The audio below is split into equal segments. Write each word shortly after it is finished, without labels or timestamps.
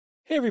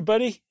Hey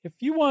everybody, if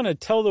you want to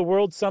tell the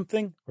world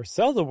something or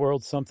sell the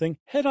world something,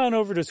 head on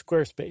over to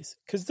Squarespace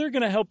because they're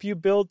going to help you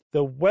build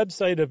the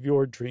website of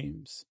your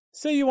dreams.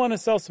 Say you want to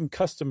sell some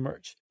custom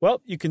merch.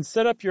 Well, you can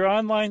set up your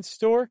online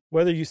store,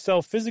 whether you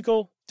sell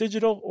physical,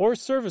 digital, or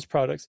service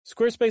products.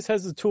 Squarespace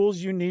has the tools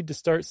you need to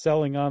start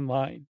selling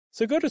online.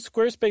 So go to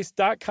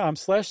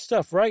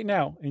squarespace.com/stuff right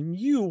now and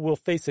you will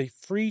face a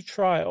free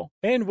trial.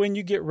 And when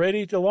you get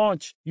ready to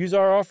launch, use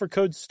our offer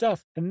code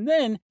STUFF and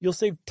then you'll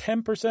save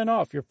 10%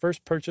 off your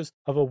first purchase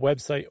of a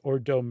website or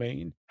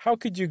domain. How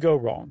could you go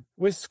wrong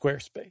with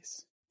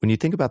Squarespace? When you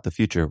think about the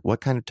future,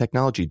 what kind of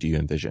technology do you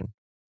envision?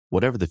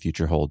 Whatever the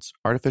future holds,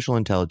 artificial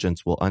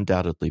intelligence will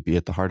undoubtedly be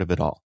at the heart of it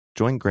all.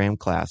 Join Graham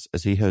Class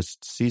as he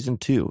hosts Season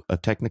 2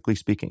 of Technically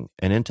Speaking,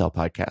 an Intel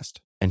podcast,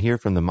 and hear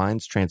from the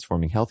minds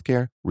transforming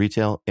healthcare,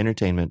 retail,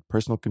 entertainment,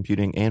 personal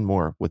computing, and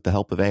more with the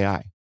help of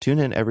AI. Tune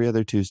in every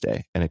other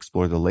Tuesday and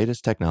explore the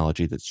latest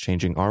technology that's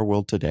changing our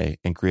world today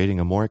and creating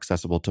a more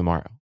accessible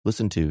tomorrow.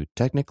 Listen to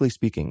Technically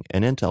Speaking,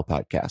 an Intel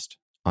podcast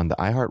on the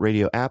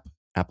iHeartRadio app,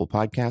 Apple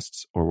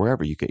Podcasts, or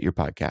wherever you get your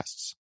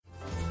podcasts.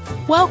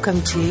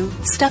 Welcome to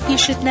Stuff You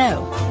Should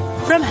Know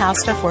from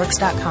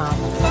HowStuffWorks.com.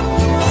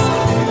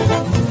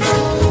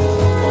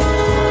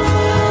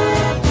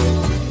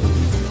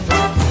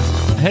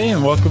 Hey,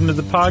 and welcome to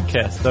the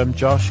podcast. I'm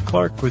Josh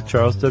Clark with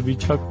Charles W.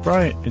 Chuck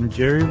Bryant and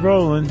Jerry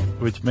Rowland,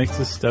 which makes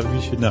us Stuff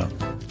You Should Know.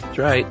 That's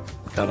right.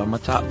 Got on my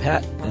top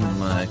hat and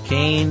my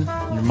cane.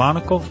 Your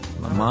monocle?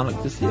 My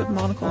monocle. Does he have a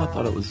monocle? I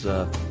thought it was,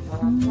 no,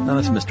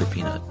 that's Mr.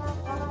 Peanut.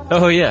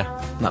 Oh, yeah.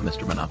 Not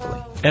Mr.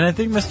 Monopoly. And I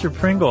think Mr.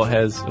 Pringle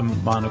has a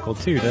monocle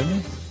too,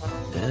 doesn't he?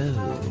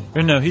 Oh.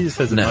 Or no, he just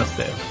has a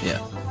mustache. Yeah.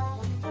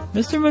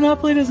 Mr.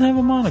 Monopoly doesn't have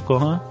a monocle,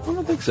 huh? I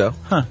don't think so.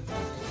 Huh.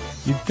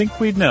 You'd think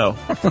we'd know.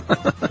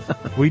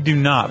 We do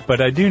not,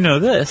 but I do know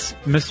this.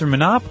 Mr.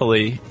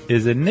 Monopoly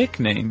is a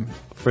nickname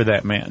for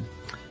that man.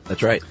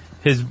 That's right.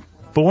 His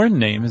born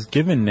name, his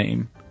given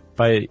name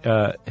by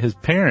his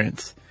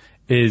parents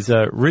is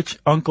Rich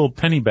Uncle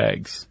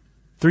Pennybags.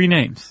 3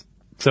 names.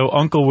 So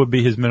Uncle would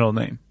be his middle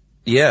name.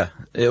 Yeah.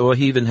 Well,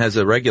 he even has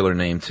a regular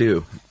name,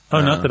 too.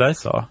 Oh, not that I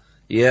saw.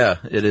 Yeah.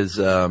 It is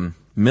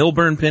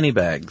Milburn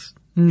Pennybags.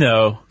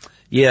 No.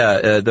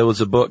 Yeah. There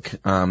was a book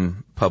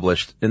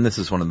published, and this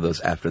is one of those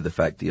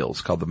after-the-fact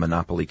deals called The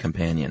Monopoly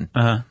Companion.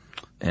 Uh-huh.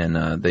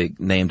 And they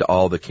named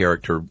all the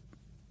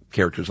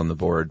characters on the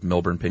board,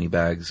 Milburn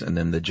Pennybags, and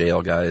then the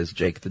jail guy is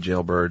Jake the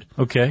Jailbird.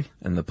 Okay.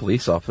 And the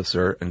police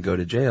officer and go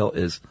to jail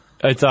is...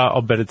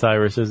 I'll bet it's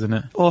Irish, isn't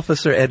it?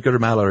 Officer Edgar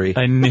Mallory.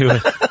 I knew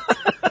it.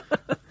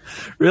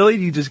 Really?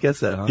 You just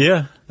guessed that, huh?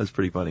 Yeah. That's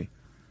pretty funny.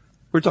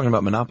 We're talking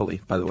about Monopoly,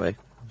 by the way.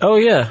 Oh,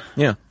 yeah.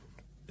 Yeah.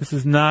 This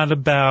is not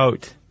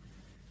about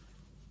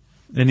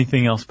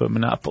anything else but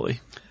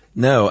Monopoly.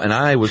 No, and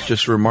I was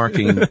just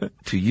remarking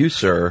to you,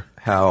 sir,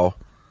 how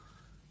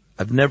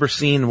I've never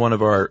seen one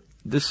of our...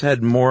 This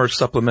had more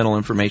supplemental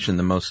information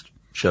than most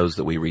shows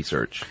that we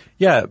research.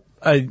 Yeah,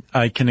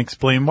 I can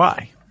explain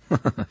why.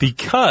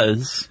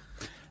 Because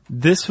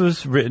this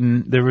was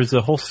written, there was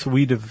a whole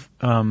suite of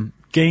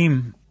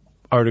game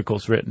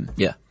articles written.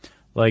 Yeah.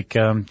 Like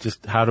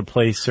just how to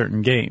play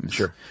certain games.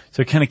 Sure.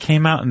 So it kind of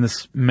came out in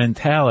this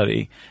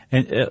mentality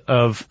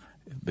of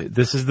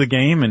this is the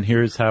game and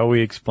here's how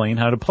we explain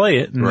how to play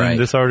it. And then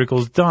this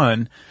article's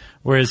done.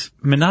 Whereas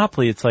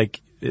Monopoly, it's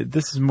like,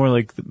 this is more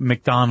like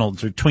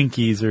McDonald's or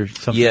Twinkies or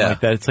something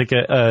like that. It's like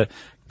a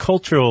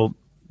cultural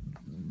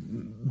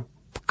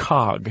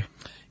cog.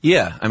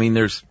 Yeah. I mean,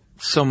 there's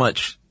so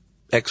much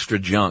extra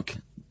junk,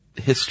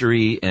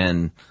 history,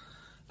 and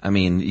I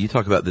mean, you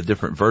talk about the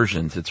different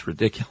versions, it's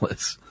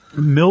ridiculous.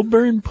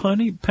 Milburn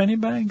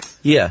Pennybags?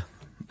 Yeah.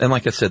 And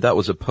like I said, that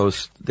was a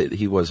post that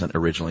he wasn't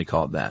originally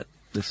called that.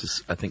 This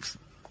is, I think,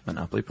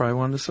 Monopoly probably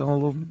wanted to sell a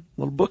little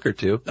book or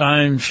two.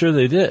 I'm sure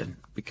they did.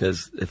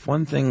 Because if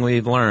one thing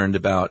we've learned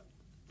about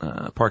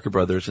Parker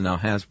Brothers and now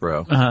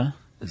Hasbro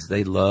is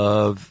they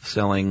love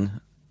selling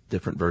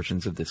different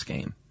versions of this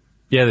game.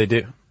 Yeah, they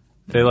do.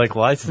 They like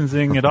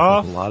licensing it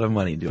off. A lot of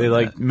money doing that. They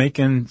like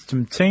making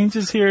some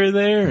changes here or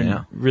there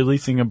and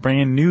releasing a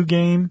brand new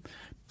game,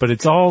 but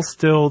it's all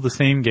still the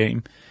same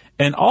game.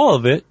 And all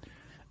of it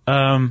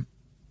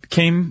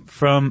came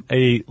from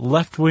a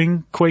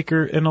left-wing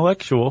Quaker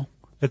intellectual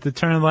at the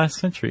turn of the last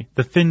century,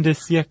 the fin de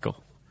siècle.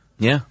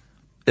 Yeah.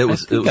 I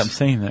think I'm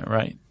saying that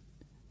right.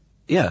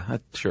 Yeah,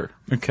 sure.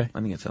 Okay.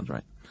 I think it sounds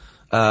right.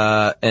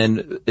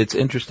 And it's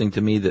interesting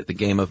to me that the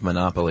game of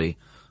Monopoly,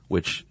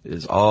 which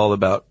is all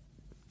about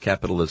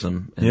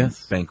capitalism and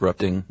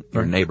bankrupting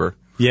your neighbor,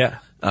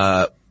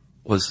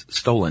 was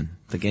stolen.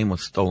 The game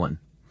was stolen.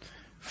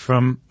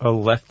 From a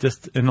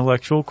leftist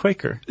intellectual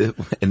Quaker.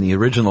 In the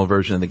original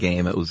version of the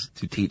game, it was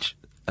to teach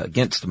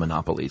against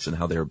monopolies and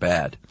how they're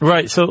bad.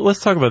 Right. So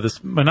let's talk about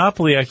this.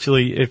 Monopoly,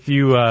 actually, if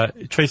you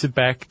trace it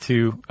back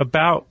to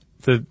about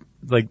the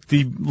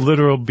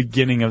literal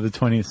beginning of the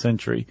 20th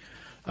century,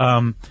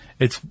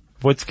 it's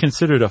what's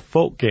considered a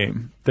folk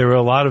game. There were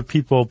a lot of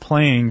people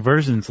playing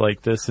versions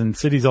like this in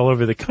cities all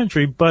over the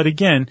country, but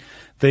again,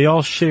 they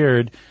all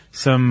shared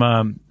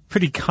some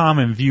pretty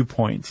common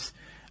viewpoints.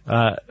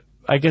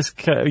 I guess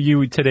you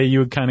would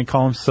kind of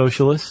call them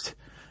socialist.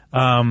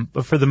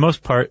 But for the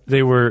most part,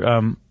 they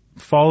were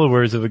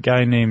followers of a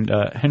guy named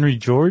Henry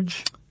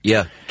George.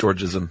 Yeah,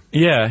 Georgism.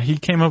 Yeah, he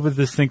came up with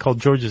this thing called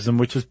Georgism,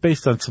 which is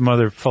based on some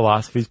other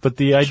philosophies. But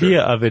the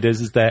idea of it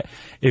is that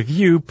if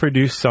you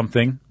produce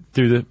something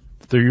through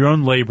your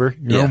own labor,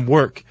 your own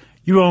work,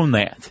 you own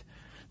that.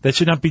 That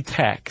should not be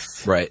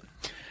taxed. Right.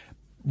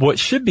 What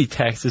should be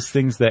taxed is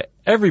things that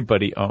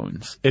everybody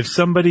owns. If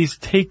somebody's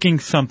taking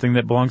something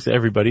that belongs to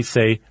everybody,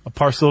 say a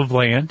parcel of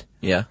land.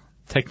 Yeah.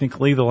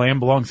 Technically, the land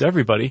belongs to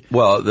everybody.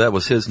 Well, that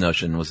was his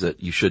notion, was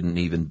that you shouldn't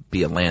even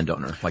be a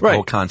landowner. Like, the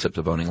whole concept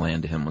of owning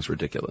land to him was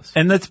ridiculous.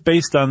 And that's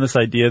based on this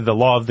idea, the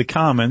law of the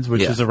commons,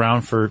 which is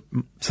around for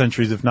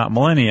centuries, if not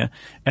millennia.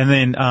 And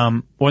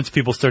then once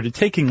people started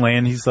taking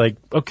land, he's like,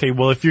 okay,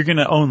 well, if you're going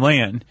to own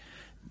land,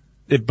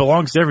 it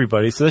belongs to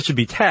everybody, so that should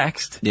be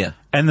taxed. Yeah.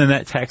 And then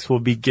that tax will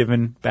be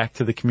given back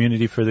to the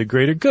community for the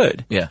greater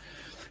good. Yeah.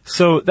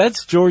 So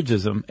that's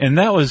Georgism, and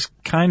that was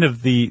kind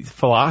of the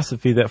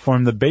philosophy that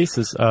formed the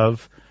basis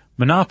of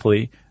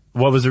Monopoly,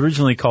 what was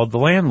originally called the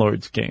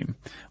Landlord's Game,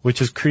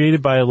 which was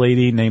created by a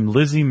lady named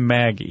Lizzie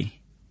Magie,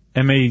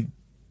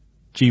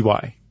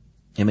 M-A-G-Y.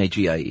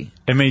 M-A-G-I-E.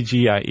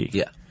 M-A-G-I-E.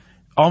 Yeah.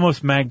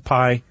 Almost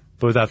magpie,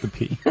 but without the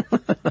P.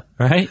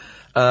 Right?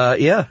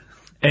 Yeah.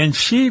 And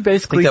she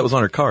basically... I think that was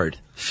on her card.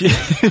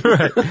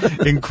 Right,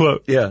 in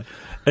quote. Yeah.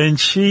 And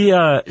she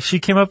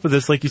came up with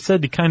this, like you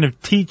said, to kind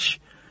of teach,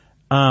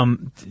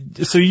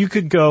 so you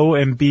could go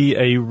and be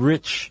a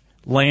rich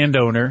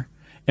landowner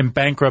and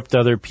bankrupt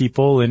other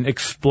people and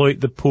exploit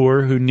the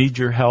poor who need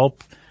your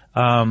help,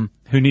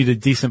 who need a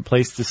decent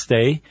place to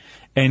stay.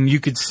 And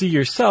you could see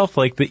yourself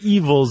like the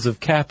evils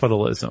of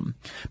capitalism.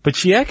 But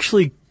she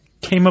actually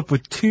came up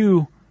with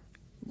two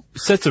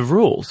sets of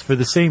rules for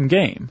the same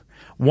game.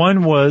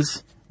 One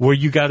was where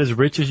you got as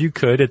rich as you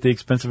could at the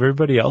expense of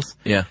everybody else.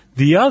 Yeah.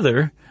 The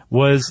other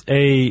was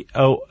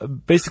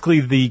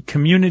basically the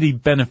community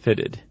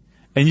benefited.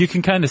 And you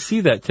can kind of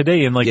see that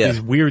today in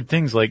these weird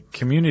things like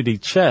community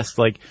chest.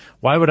 Like,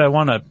 why would I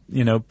want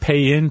to,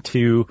 pay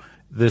into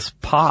this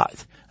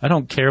pot? I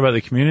don't care about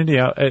the community.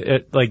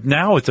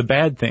 Now it's a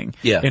bad thing.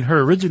 Yeah. In her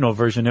original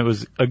version, it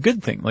was a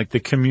good thing. Like, the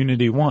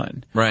community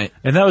won. Right.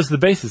 And that was the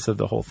basis of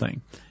the whole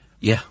thing.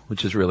 Yeah,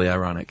 which is really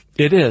ironic.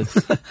 It is.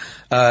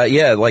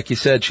 Yeah, like you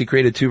said, she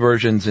created two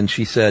versions, and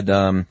she said,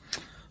 one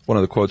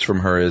of the quotes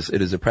from her is,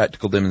 "It is a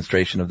practical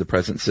demonstration of the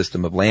present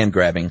system of land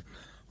grabbing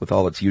with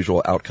all its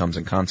usual outcomes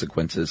and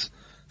consequences."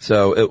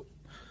 So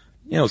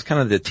it's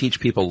kind of to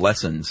teach people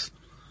lessons.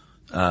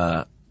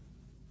 And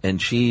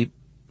she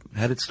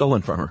had it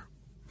stolen from her.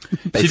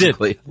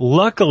 Basically. She did.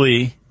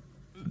 Luckily,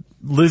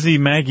 Lizzie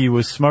Magie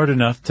was smart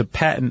enough to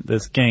patent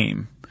this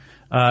game.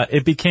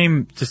 It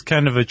became just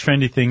kind of a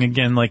trendy thing.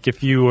 Again, like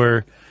if you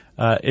were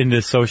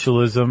into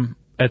socialism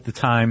at the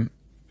time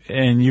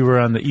and you were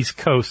on the East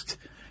Coast,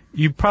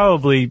 you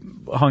probably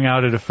hung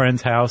out at a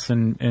friend's house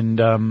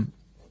and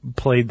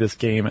played this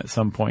game at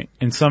some point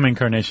in some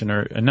incarnation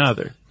or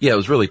another. Yeah, it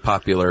was really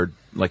popular.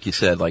 Like you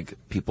said, like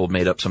people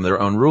made up some of their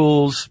own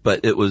rules,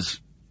 but it was,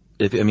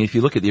 if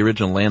you look at the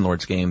original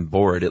Landlord's Game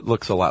board, it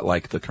looks a lot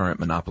like the current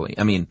Monopoly.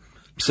 I mean,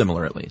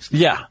 similar at least.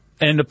 Yeah.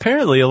 And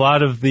apparently a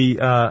lot of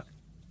the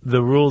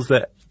rules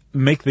that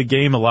make the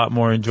game a lot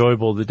more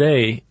enjoyable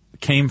today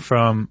came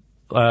from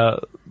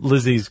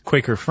Lizzie's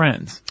Quaker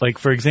friends. Like,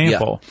 for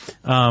example,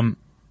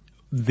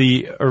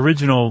 the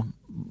original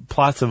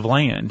plots of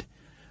land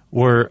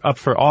were up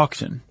for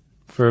auction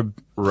for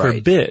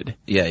bid.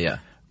 Yeah, yeah.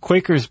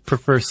 Quakers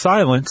prefer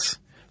silence,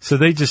 so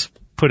they just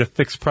put a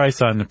fixed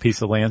price on a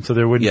piece of land so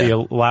there wouldn't be a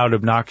loud,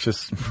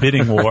 obnoxious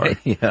bidding war.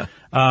 Yeah.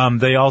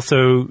 They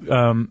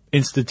also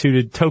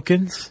instituted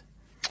tokens,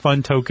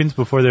 fun tokens,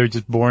 before they were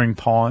just boring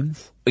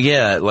pawns.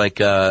 Yeah, like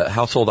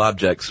household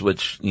objects,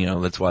 which,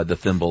 that's why the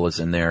thimble is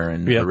in there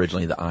and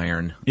originally the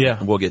iron.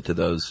 Yeah. We'll get to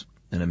those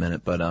in a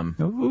minute, but I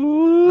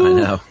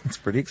know. It's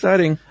pretty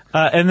exciting.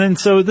 And then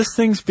so this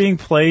thing's being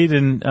played,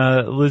 and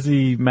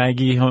Lizzie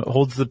Magie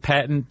holds the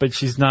patent, but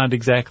she's not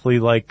exactly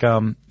like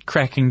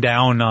cracking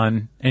down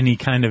on any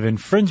kind of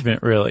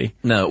infringement, really.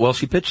 No, well,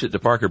 she pitched it to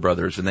Parker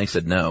Brothers, and they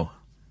said no.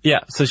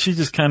 Yeah, so she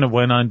just kind of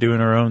went on doing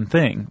her own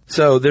thing.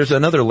 So there's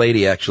another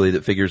lady, actually,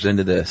 that figures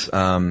into this,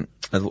 a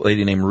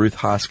lady named Ruth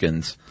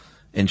Hoskins,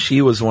 and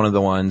she was one of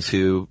the ones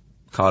who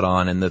caught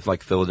on in the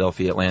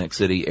Philadelphia, Atlantic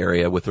City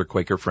area with her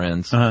Quaker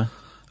friends.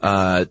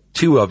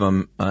 Two of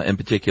them, in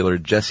particular,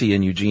 Jesse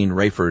and Eugene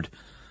Rayford,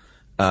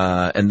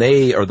 and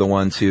they are the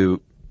ones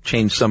who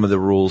changed some of the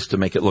rules to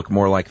make it look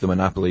more like the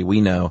Monopoly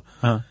we know.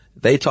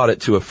 They taught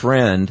it to a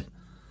friend,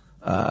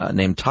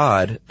 named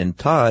Todd, and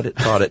Todd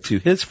taught it to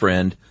his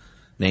friend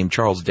named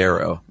Charles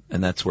Darrow,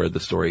 and that's where the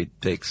story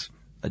takes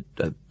a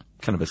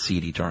kind of a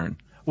seedy turn.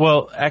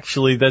 Well,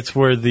 actually, that's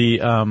where the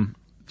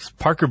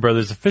Parker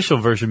Brothers official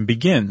version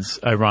begins,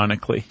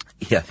 ironically.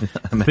 Yeah.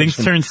 Things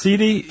turn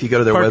seedy. If you go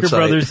to their Parker website.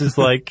 Brothers is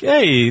like,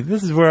 hey,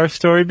 this is where our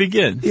story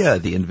begins. Yeah,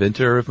 the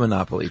inventor of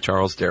Monopoly,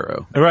 Charles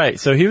Darrow. Right.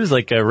 So he was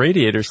like a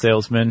radiator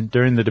salesman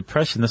during the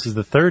Depression. This is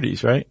the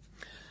 30s, right?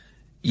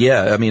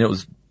 Yeah. I mean, it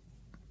was,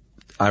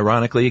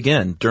 ironically,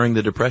 again, during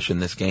the Depression,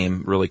 this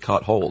game really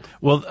caught hold.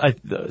 Well,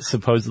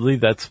 supposedly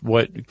that's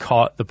what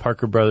caught the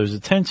Parker Brothers'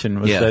 attention,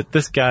 was that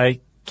this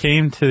guy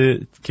came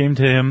to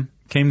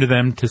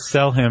them to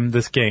sell him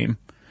this game,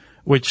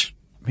 which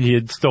he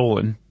had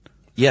stolen.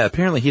 Yeah,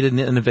 apparently he didn't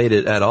innovate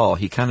it at all.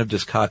 He kind of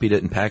just copied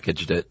it and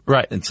packaged it.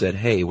 Right. And said,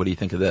 hey, what do you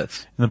think of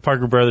this? And the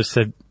Parker Brothers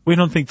said, we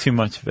don't think too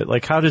much of it.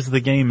 Like, how does the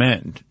game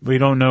end? We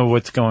don't know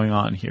what's going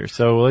on here.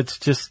 So let's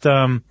just,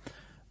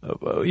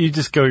 you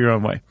just go your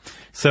own way.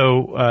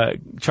 So,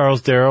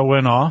 Charles Darrow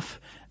went off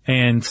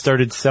and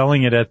started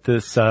selling it at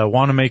this,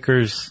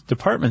 Wanamaker's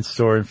department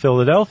store in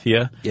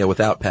Philadelphia. Yeah,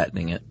 without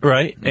patenting it.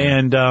 Right. Yeah.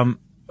 And,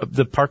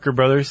 the Parker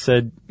Brothers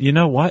said, you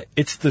know what?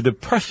 It's the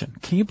Depression.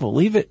 Can you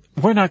believe it?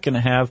 We're not going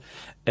to have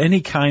any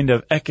kind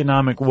of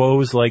economic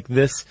woes like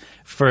this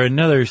for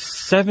another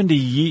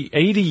 70,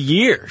 80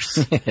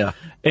 years. Yeah.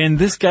 And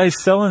this guy's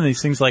selling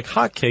these things like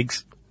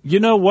hotcakes.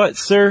 You know what,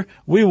 sir?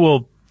 We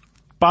will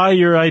buy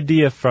your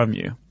idea from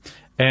you.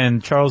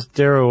 And Charles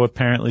Darrow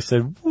apparently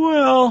said,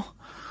 well,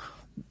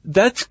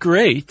 that's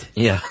great.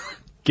 Yeah.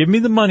 Give me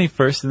the money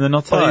first, and then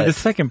I'll tell you the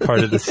second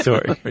part of the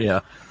story. Yeah.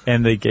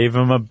 And they gave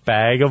him a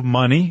bag of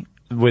money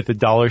with a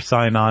dollar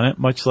sign on it,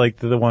 much like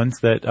the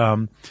ones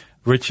that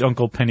rich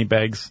Uncle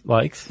Pennybags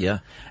likes. Yeah.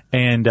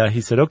 And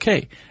he said,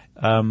 okay,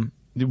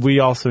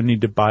 we also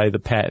need to buy the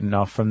patent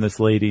off from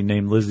this lady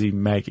named Lizzie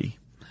Magie.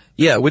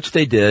 Yeah, which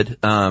they did.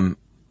 The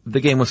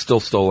game was still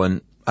stolen,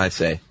 I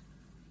say,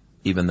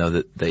 even though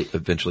that they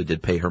eventually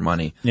did pay her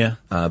money. Yeah.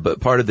 But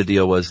part of the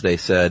deal was they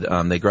said,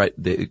 they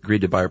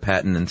agreed to buy her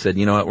patent and said,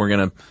 you know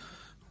what,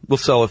 we'll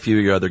sell a few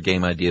of your other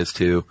game ideas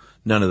too.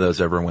 None of those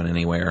ever went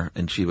anywhere,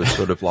 and she was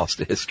sort of lost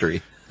to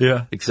history.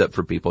 Yeah. Except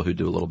for people who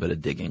do a little bit of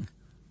digging.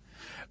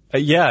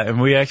 Yeah, and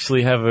we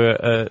actually have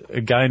a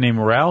guy named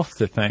Ralph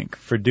to thank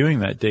for doing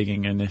that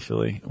digging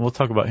initially. We'll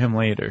talk about him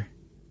later.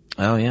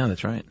 Oh, yeah,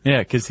 that's right. Yeah,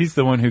 because he's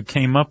the one who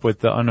came up with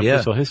the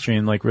unofficial history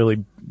and like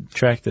really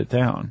tracked it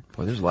down.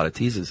 Boy, there's a lot of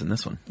teases in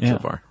this one so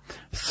far.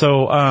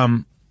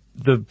 So,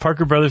 the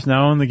Parker Brothers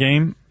now own the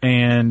game,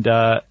 and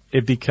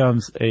it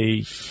becomes a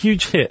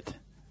huge hit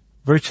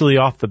virtually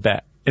off the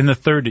bat. In the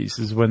 30s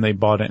is when they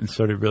bought it and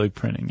started really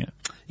printing it.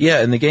 Yeah,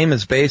 and the game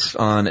is based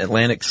on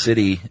Atlantic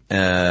City.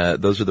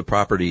 Those are the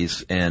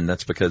properties, and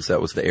that's because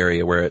that was the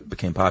area where it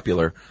became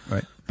popular.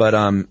 Right.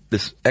 But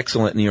this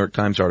excellent New York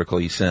Times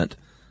article you sent,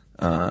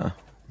 what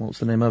was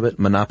the name of it?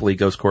 Monopoly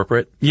Goes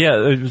Corporate?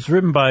 Yeah, it was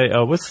written by,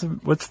 what's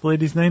the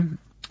lady's name?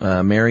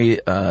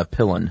 Mary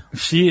Pillen.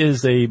 She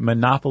is a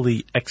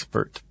Monopoly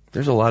expert.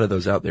 There's a lot of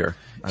those out there,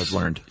 I've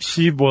learned.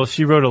 She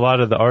wrote a lot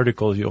of the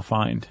articles you'll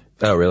find.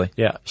 Oh, really?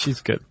 Yeah, she's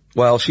good.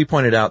 Well, she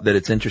pointed out that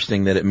it's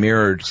interesting that it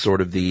mirrored sort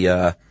of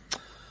the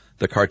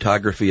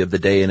cartography of the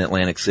day in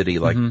Atlantic City.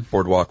 Like,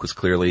 Boardwalk was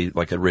clearly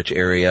like a rich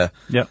area.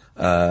 Yep.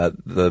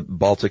 The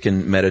Baltic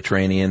and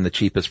Mediterranean, the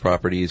cheapest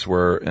properties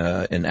were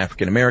in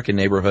African-American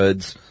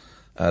neighborhoods.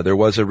 There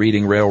was a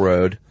Reading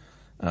Railroad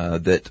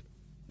that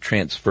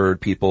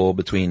transferred people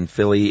between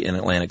Philly and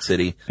Atlantic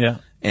City. Yeah.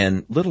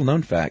 And little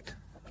known fact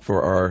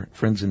for our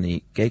friends in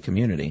the gay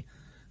community,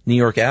 New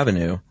York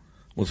Avenue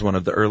was one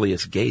of the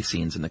earliest gay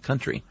scenes in the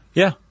country.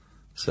 Yeah.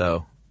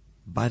 So,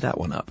 buy that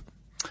one up.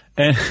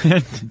 And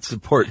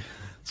support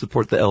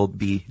the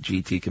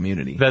LBGT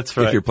community. That's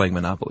right. If you're playing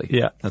Monopoly.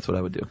 Yeah. That's what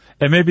I would do.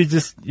 And maybe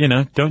just,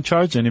 don't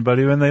charge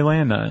anybody when they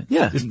land on it.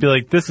 Yeah. Just be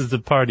like, this is the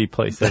party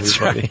place,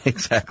 everybody. That's right.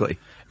 Exactly.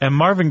 And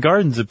Marvin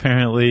Gardens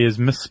apparently is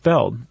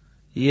misspelled.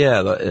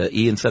 Yeah, the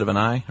E instead of an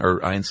I,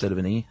 or I instead of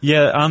an E.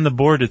 Yeah, on the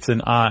board it's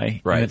an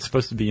I. Right. And it's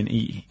supposed to be an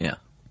E. Yeah.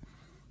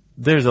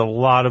 There's a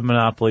lot of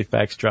Monopoly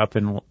facts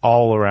dropping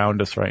all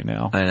around us right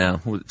now. I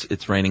know.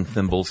 It's raining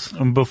thimbles.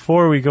 And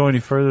before we go any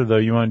further, though,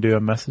 you want to do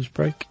a message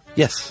break?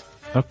 Yes.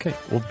 Okay.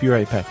 We'll be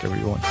right back,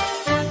 everyone.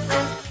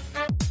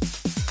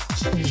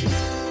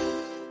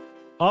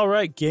 All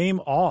right, game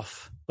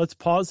off. Let's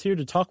pause here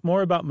to talk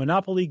more about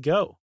Monopoly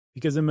Go.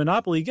 Because in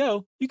Monopoly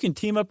Go, you can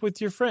team up with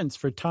your friends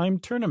for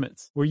timed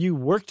tournaments where you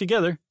work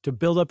together to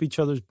build up each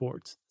other's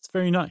boards. It's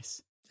very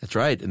nice. That's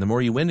right. And the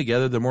more you win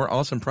together, the more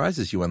awesome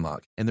prizes you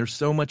unlock. And there's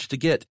so much to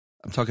get.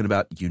 I'm talking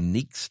about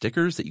unique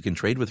stickers that you can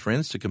trade with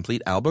friends to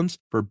complete albums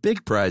for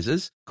big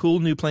prizes, cool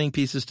new playing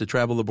pieces to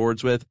travel the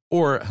boards with,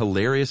 or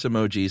hilarious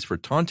emojis for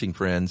taunting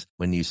friends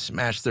when you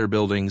smash their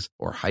buildings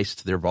or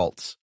heist their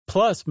vaults.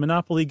 Plus,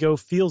 Monopoly Go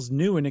feels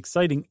new and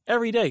exciting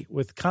every day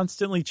with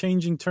constantly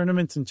changing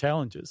tournaments and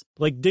challenges,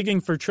 like digging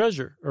for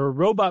treasure or a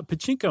robot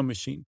pachinko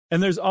machine.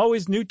 And there's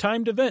always new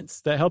timed events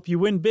that help you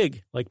win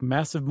big, like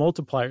massive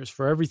multipliers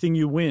for everything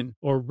you win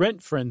or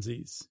rent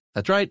frenzies.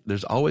 That's right.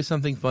 There's always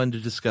something fun to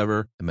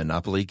discover in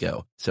Monopoly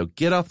Go. So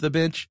get off the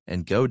bench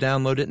and go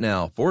download it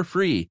now for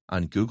free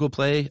on Google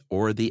Play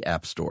or the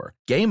App Store.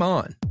 Game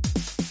on!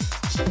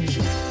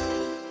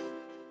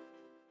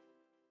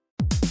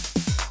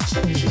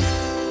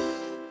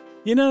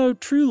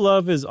 True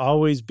love is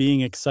always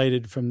being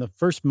excited from the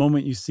first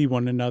moment you see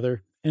one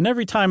another, and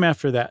every time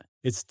after that.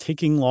 It's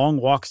taking long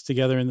walks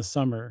together in the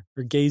summer,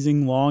 or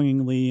gazing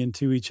longingly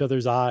into each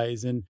other's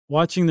eyes, and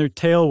watching their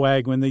tail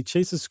wag when they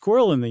chase a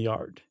squirrel in the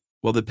yard.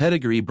 Well, the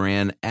Pedigree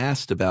brand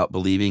asked about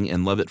believing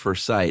in love at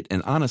first sight,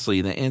 and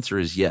honestly, the answer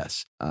is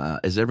yes.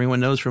 As everyone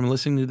knows from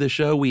listening to this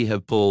show, we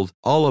have pulled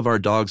all of our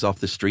dogs off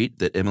the street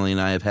that Emily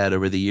and I have had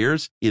over the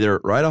years,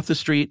 either right off the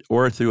street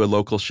or through a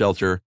local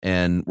shelter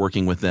and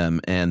working with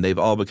them, and they've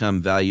all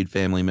become valued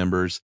family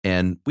members,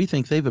 and we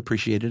think they've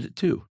appreciated it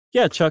too.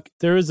 Yeah, Chuck,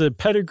 there is a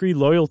Pedigree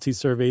loyalty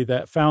survey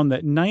that found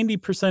that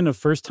 90% of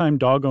first-time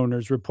dog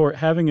owners report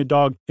having a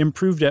dog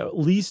improved at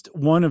least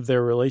one of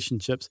their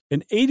relationships,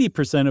 and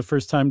 80% of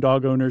first-time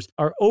dog owners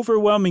are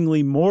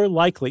overwhelmingly more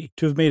likely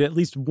to have made at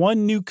least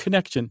one new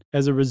connection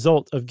as a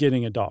result of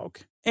getting a dog.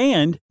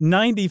 And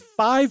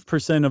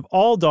 95% of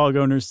all dog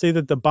owners say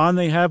that the bond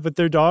they have with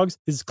their dogs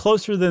is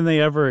closer than they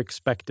ever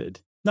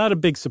expected. Not a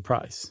big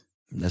surprise.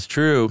 That's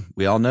true.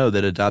 We all know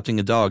that adopting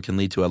a dog can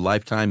lead to a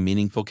lifetime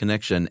meaningful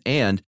connection,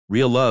 and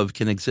real love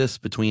can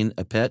exist between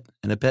a pet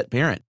and a pet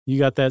parent. You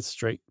got that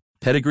straight.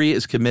 Pedigree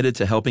is committed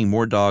to helping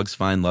more dogs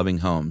find loving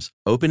homes.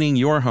 Opening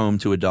your home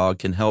to a dog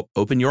can help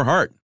open your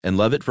heart. And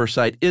Love at First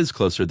Sight is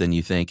closer than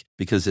you think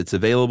because it's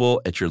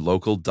available at your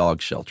local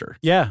dog shelter.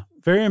 Yeah,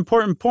 very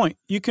important point.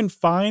 You can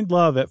find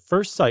love at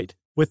first sight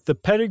with the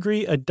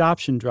Pedigree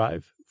Adoption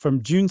Drive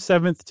from June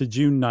 7th to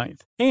June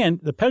 9th. And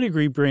the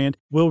Pedigree brand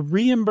will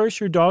reimburse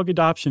your dog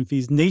adoption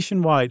fees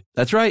nationwide.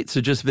 That's right.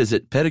 So just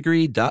visit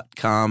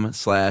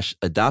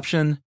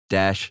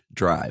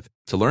pedigree.com/adoption-drive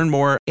to learn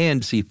more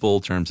and see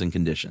full terms and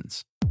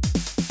conditions.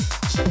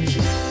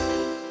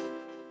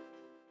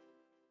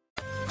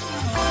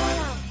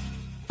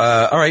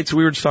 All right, so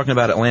we were just talking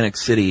about Atlantic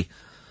City.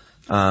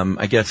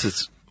 I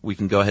guess we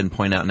can go ahead and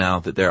point out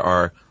now that there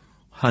are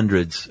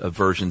hundreds of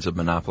versions of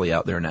Monopoly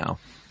out there now.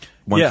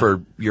 One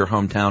for your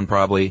hometown,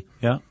 probably.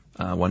 Yeah.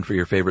 One for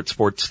your favorite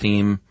sports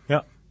team.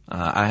 Yeah.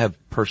 I have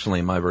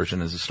personally, my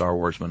version is a Star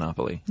Wars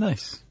Monopoly.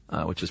 Nice.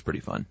 Which is pretty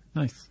fun.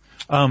 Nice.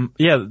 I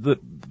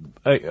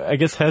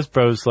guess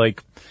Hasbro's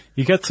like,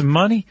 you got some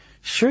money?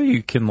 Sure,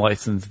 you can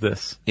license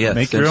this. Yeah.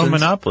 Make Simpsons. your own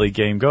Monopoly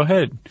game. Go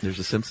ahead. There's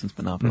a Simpsons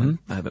Monopoly.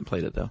 Mm-hmm. I haven't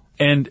played it though.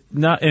 And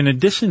not in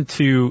addition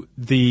to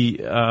the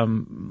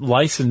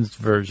licensed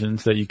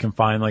versions that you can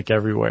find like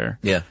everywhere.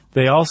 Yeah.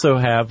 They also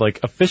have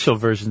like official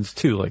versions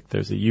too. Like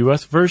there's a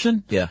US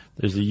version. Yeah.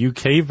 There's a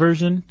UK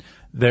version.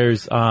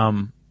 There's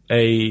a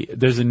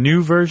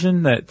new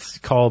version that's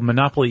called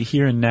Monopoly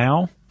Here and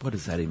Now. What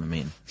does that even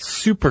mean?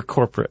 Super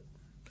corporate.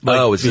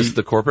 Like is this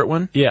the corporate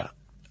one? Yeah.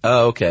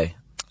 Oh, okay.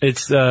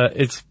 It's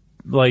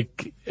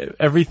like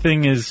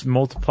everything is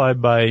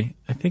multiplied by,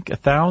 I think,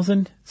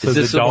 1,000. So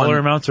the dollar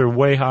amounts are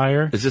way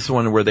higher. Is this the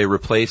one where they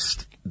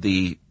replaced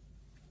the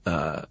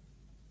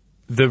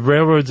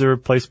railroads are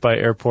replaced by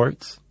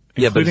airports?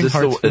 Yeah, but is this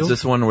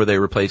the one where they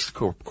replaced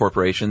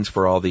corporations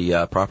for all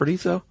the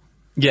properties though?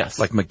 Yes.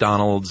 Like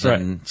McDonald's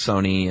and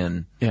Sony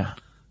and... Yeah.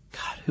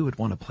 God, who would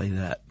want to play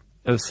that?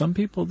 Some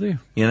people do.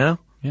 You know?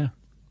 Yeah.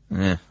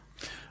 Yeah.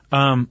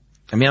 I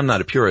mean, I'm not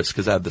a purist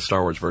because I have the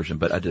Star Wars version,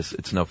 but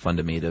it's no fun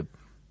to me to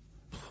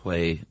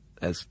play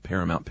as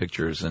Paramount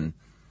Pictures and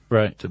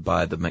to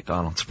buy the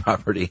McDonald's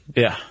property.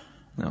 Yeah.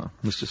 No,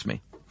 it's just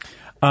me.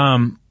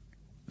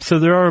 So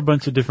there are a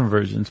bunch of different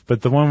versions,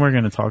 but the one we're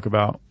going to talk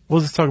about,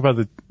 we'll just talk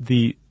about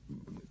the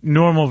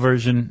normal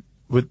version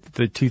with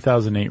the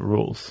 2008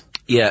 rules.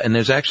 Yeah, and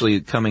there's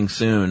actually coming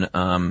soon,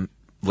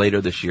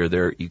 later this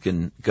year, you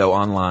can go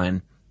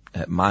online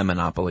at My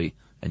Monopoly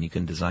and you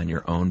can design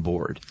your own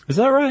board. Is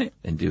that right?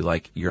 And do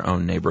like your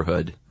own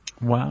neighborhood.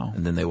 Wow.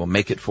 And then they will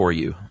make it for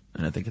you.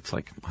 And I think it's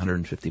like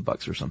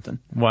 $150 or something.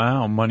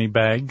 Wow, money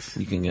bags.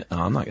 You can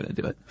I'm not going to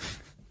do it.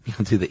 You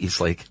can do the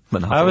Eastlake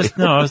Monopoly.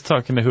 I was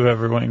talking to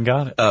whoever went and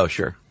got it. Oh,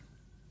 sure.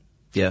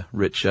 Yeah,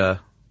 rich,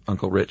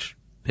 Uncle Rich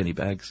penny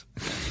bags.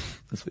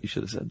 That's what you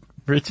should have said.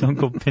 Rich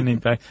Uncle Penny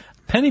Bags.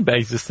 Penny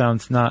bags just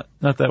sounds not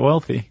that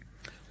wealthy.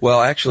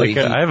 Well, actually,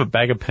 I have a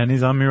bag of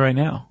pennies on me right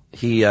now.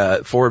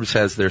 Forbes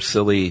has their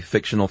silly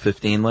fictional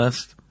 15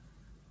 list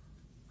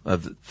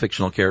of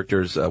fictional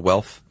characters'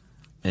 wealth,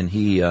 and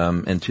he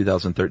in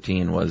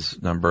 2013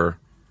 was number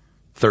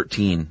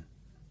 13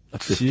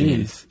 of 15.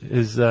 Jeez,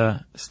 his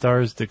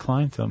stars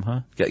declined some,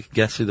 huh?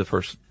 Guess who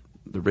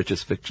the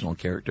richest fictional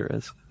character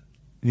is?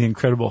 The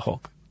Incredible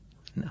Hulk.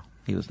 No,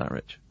 he was not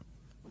rich.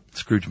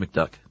 Scrooge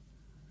McDuck.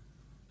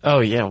 Oh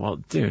yeah, well,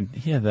 dude,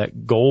 he had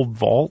that gold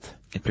vault.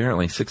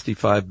 Apparently,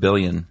 $65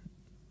 billion.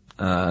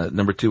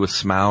 Number 2 was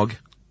Smaug,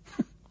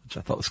 which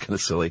I thought was kind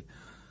of silly.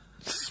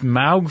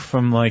 Smaug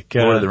from like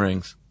Lord of the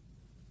Rings.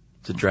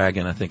 It's a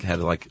dragon. I think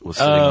was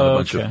sitting on a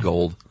bunch of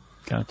gold.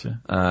 Gotcha.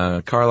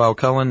 Carlisle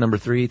Cullen, number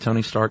 3.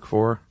 Tony Stark,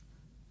 4.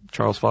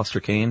 Charles Foster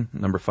Kane,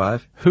 number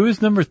 5. Who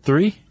is number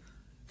 3?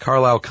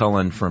 Carlisle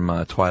Cullen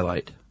from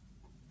Twilight.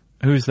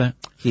 Who's that?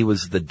 He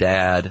was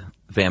the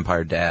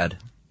vampire dad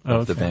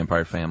of the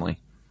vampire family.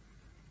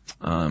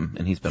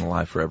 And he's been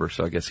alive forever,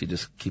 so I guess he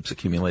just keeps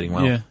accumulating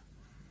wealth.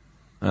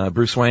 Yeah.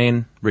 Bruce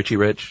Wayne, Richie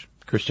Rich,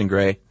 Christian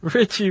Grey.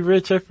 Richie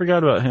Rich, I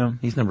forgot about him.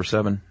 He's number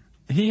 7.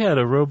 He had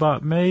a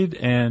robot maid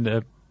and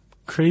a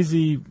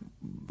crazy,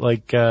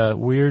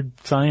 weird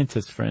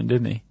scientist friend,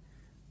 didn't he?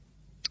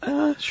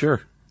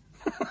 Sure.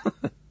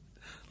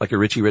 Like a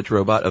Richie Rich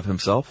robot of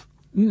himself?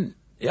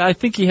 Yeah, I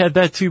think he had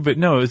that too, but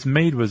no, his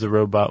maid was a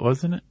robot,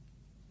 wasn't it?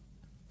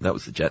 That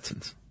was the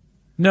Jetsons.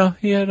 No,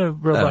 he had a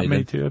robot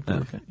maid too.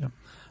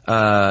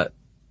 I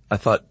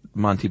thought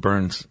Monty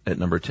Burns at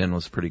number 10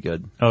 was pretty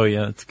good. Oh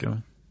yeah, that's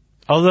good.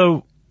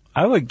 Although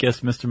I would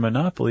guess Mr.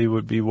 Monopoly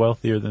would be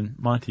wealthier than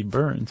Monty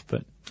Burns,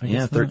 but I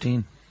guess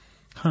 13.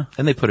 Huh.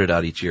 And they put it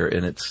out each year,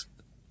 and it's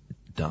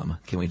dumb.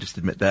 Can we just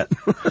admit that?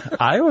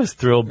 I was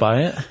thrilled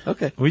by it.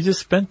 Okay. We just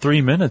spent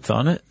 3 minutes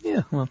on it.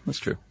 Yeah, well, that's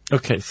true.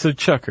 Okay, so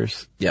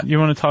Chuckers. Yeah. You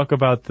want to talk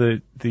about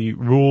the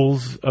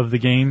rules of the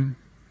game?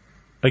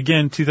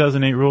 Again,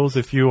 2008 rules,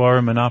 if you are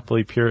a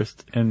Monopoly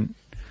purist, and,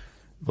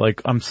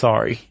 I'm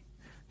sorry.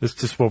 That's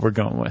just what we're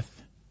going with.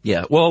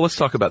 Yeah, well, let's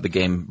talk about the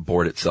game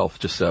board itself,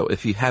 just so.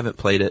 If you haven't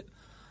played it,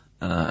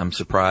 I'm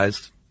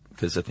surprised,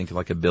 because I think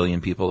like 1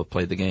 billion people have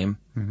played the game.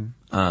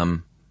 Mm-hmm.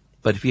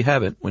 But if you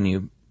haven't, when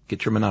you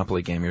get your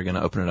Monopoly game, you're going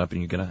to open it up and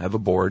you're going to have a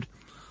board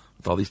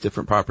with all these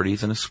different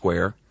properties in a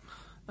square.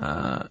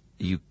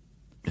 You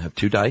have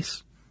 2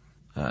 dice,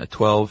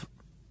 12,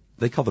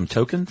 they call them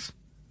tokens.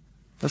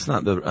 That's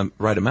not the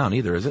right amount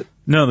either, is it?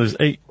 No, there's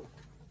 8.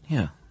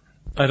 Yeah.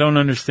 I don't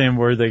understand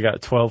where they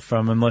got 12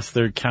 from, unless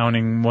they're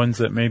counting ones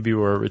that maybe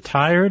were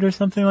retired or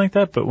something like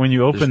that. But when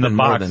you open the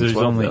box, there's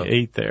 12, only though.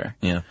 8 there.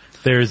 Yeah.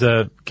 There's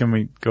can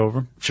we go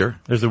over them? Sure.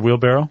 There's a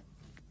wheelbarrow,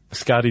 a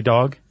Scotty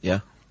dog, Yeah.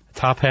 a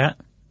top hat,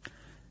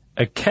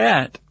 a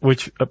cat,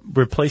 which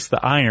replaced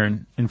the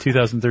iron in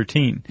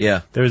 2013.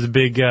 Yeah. There was a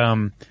big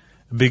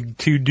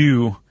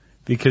to-do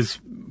because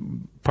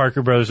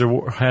Parker Brothers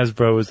or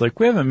Hasbro was like,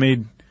 we haven't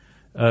made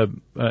a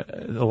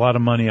lot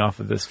of money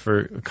off of this for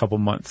a couple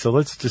months, so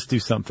let's just do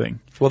something.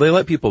 Well, they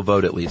let people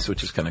vote at least,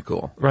 which is kind of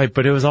cool. Right,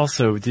 but it was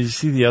also, did you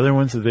see the other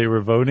ones that they were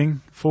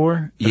voting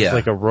for? It was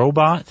like a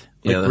robot,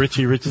 like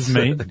Richie Rich's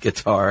maid. A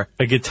guitar.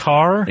 A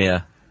guitar?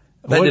 Yeah.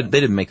 They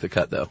didn't make the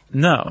cut, though.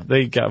 No,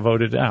 they got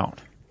voted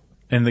out.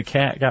 And the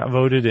cat got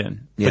voted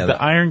in. Yeah, but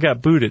the iron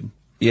got booted.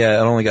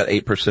 Yeah, it only got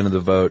 8% of the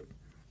vote.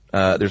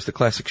 There's the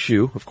classic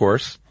shoe, of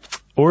course.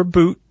 Or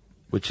boot.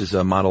 Which is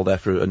modeled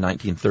after a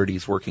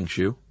 1930s working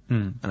shoe.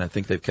 And I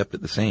think they've kept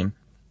it the same.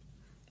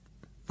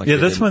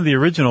 That's one of the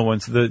original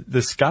ones.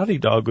 The Scotty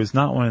dog was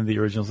not one of the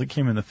originals. It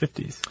came in the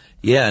 50s.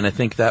 Yeah, and I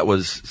think that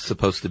was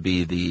supposed to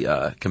be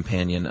the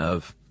companion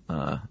of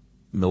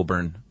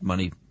Milburn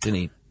Money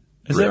Penny.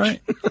 Is that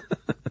right?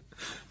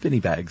 Penny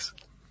bags.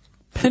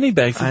 Penny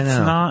bags. It's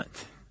not.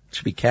 It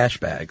should be cash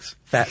bags.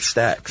 Fat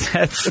stacks.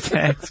 Fat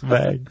stacks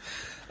bag.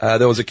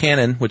 There was a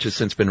cannon, which has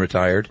since been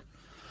retired.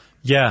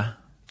 Yeah.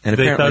 And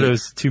they thought it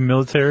was too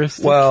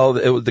militaristic? Well,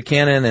 it was the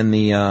cannon and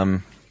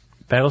the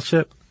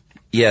Battleship?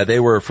 Yeah, they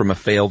were from a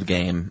failed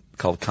game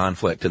called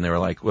Conflict, and they were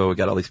like, well, we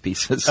got all these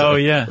pieces. So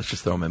let's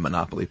just throw them in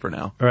Monopoly for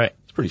now. Right.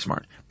 It's pretty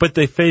smart. But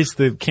they phased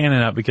the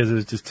cannon out because it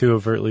was just too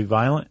overtly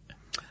violent?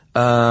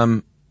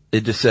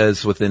 It just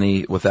says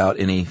without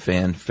any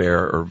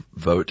fanfare or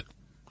vote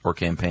or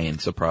campaign,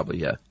 so probably,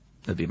 yeah.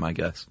 That'd be my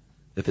guess.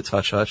 If it's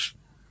hush-hush,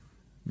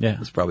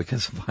 it's probably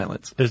because of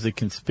violence. There's a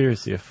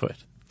conspiracy afoot.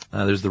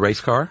 There's the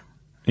race car.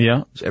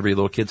 Yeah. It's every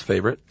little kid's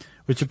favorite.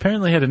 Which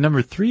apparently had a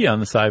number 3 on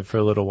the side for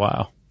a little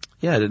while.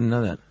 Yeah, I didn't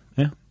know that.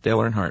 Yeah. Dale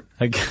Earnhardt.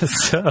 I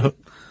guess so.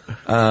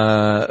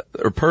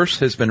 Her purse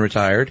has been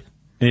retired.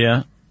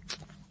 Yeah.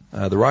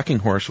 The rocking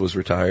horse was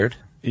retired.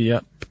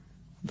 Yep.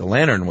 The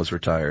lantern was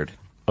retired.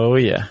 Oh,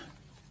 yeah.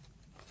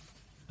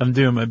 I'm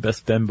doing my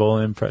best Ben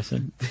Bowlin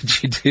impression.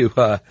 Did you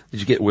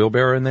get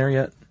wheelbarrow in there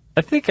yet?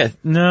 I think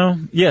no.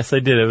 Yes, I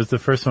did. It was the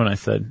first one I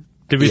said.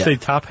 Did we say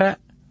top hat?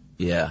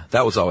 Yeah,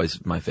 that was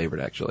always my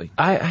favorite, actually.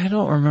 I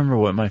don't remember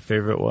what my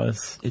favorite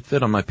was. It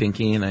fit on my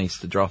pinky, and I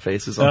used to draw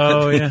faces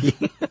on it.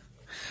 Oh,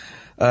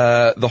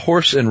 yeah. The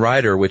horse and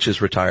rider, which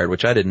is retired,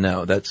 which I didn't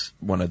know. That's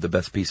one of the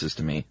best pieces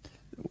to me.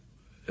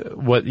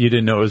 What, you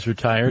didn't know it was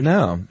retired?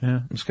 No. Yeah.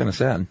 It's kind of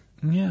sad.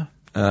 Yeah.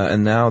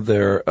 And now and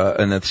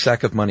the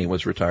sack of money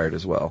was retired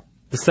as well.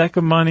 The sack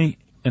of money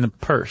and a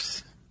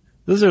purse.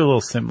 Those are a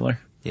little similar.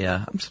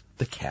 Yeah.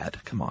 The cat.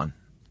 Come on.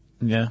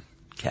 Yeah.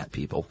 Cat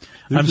people.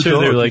 I'm sure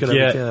they're like,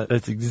 yeah,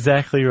 that's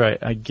exactly right.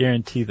 I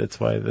guarantee that's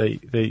why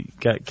they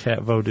got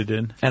cat voted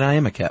in. And I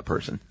am a cat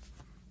person.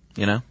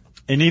 You know?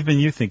 And even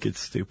you think it's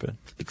stupid.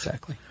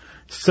 Exactly.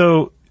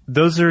 So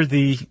those are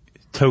the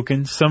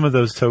tokens, some of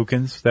those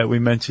tokens that we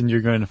mentioned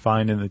you're going to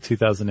find in the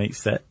 2008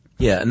 set.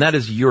 Yeah, and that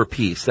is your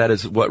piece. That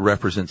is what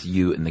represents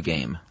you in the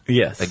game.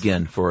 Yes.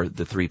 Again, for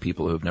the 3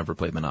 people who have never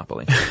played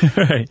Monopoly.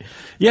 Right.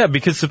 Yeah,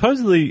 because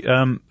supposedly,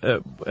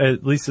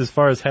 at least as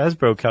far as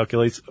Hasbro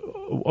calculates,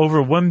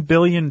 over 1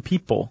 billion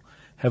people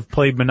have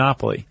played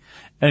Monopoly.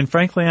 And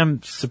frankly,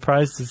 I'm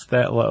surprised it's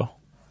that low.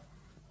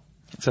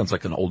 It sounds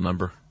like an old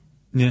number.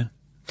 Yeah.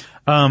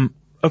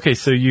 Okay,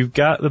 so you've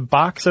got the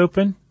box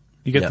open,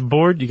 you got the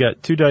board, you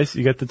got 2 dice,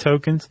 you got the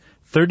tokens,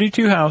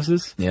 32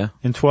 houses. Yeah.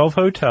 And 12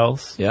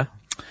 hotels. Yeah.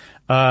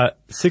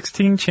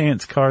 16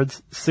 chance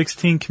cards,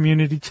 16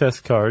 community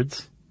chest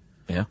cards.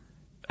 Yeah.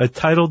 a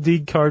title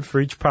deed card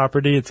for each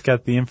property. It's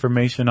got the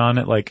information on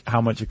it, like how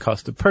much it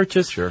costs to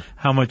purchase, Sure.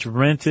 how much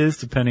rent is,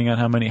 depending on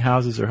how many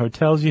houses or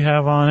hotels you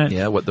have on it.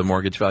 Yeah, what the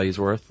mortgage value is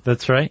worth.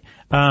 That's right.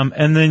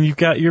 And then you've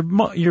got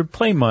your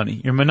play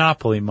money, your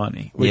Monopoly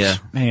money, which, Yeah.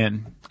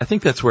 man. I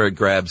think that's where it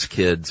grabs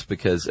kids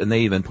because, and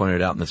they even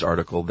pointed out in this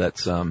article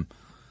that's,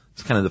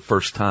 it's kind of the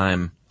first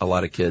time a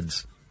lot of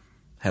kids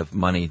have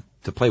money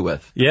to play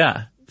with.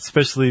 Yeah.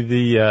 Especially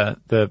the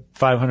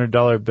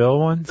 $500 bill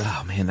ones.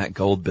 Oh man, that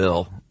gold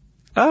bill.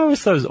 I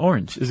always thought it was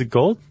orange. Is it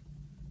gold?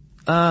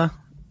 Yeah.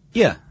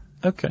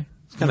 Okay.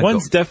 kinda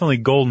One's gold. definitely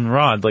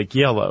goldenrod, like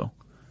yellow.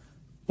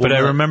 But Well,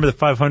 I remember the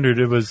 500,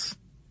 it was,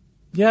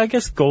 yeah, I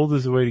guess gold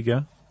is the way to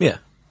go. Yeah.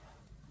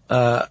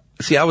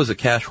 See, I was a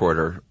cash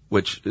hoarder,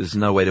 which is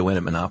no way to win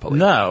at Monopoly.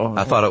 No.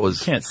 I thought it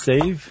was. Can't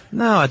save.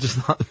 No, I just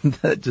thought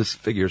that just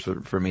figures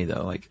for me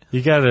though. Like,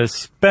 You gotta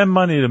spend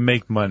money to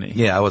make money.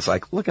 yeah, I was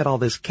like, look at all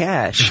this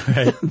cash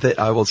that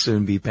I will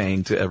soon be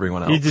paying to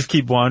everyone else. You just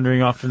keep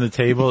wandering off from the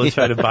table to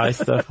try to buy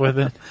stuff with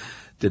it.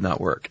 Did not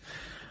work.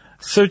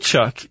 So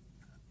Chuck,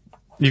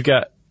 you've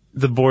got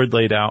the board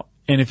laid out,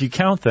 and if you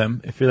count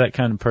them, if you're that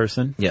kind of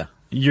person, Yeah,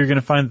 you're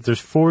gonna find that there's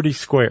 40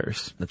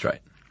 squares. that's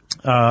right.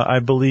 I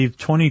believe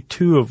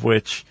 22 of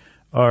which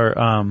are,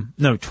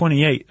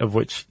 28 of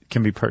which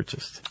can be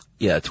purchased.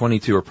 Yeah,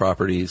 22 are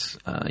properties.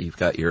 You've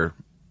got your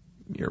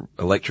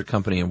electric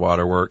company and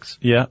waterworks.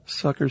 Yeah.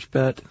 Sucker's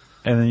Bet.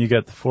 And then you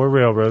got the 4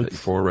 railroads.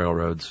 4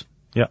 railroads.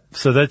 Yeah.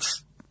 So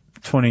that's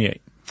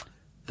 28.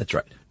 That's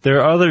right.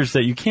 There are others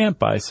that you can't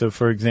buy. So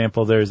for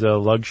example, there's a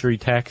luxury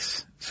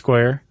tax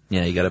square.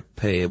 Yeah, you got to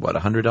pay what,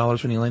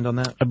 $100 when you land on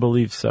that? I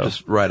believe so.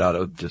 Just right out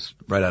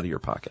of your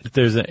pocket.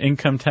 There's an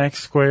income tax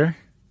square.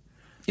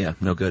 Yeah,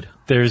 no good.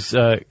 There's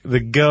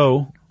the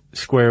Go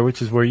square,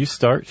 which is where you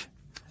start.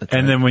 That's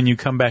And right. then when you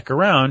come back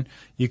around,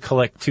 you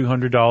collect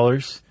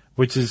 $200,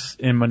 which is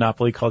in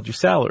Monopoly called your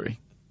salary.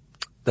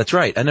 That's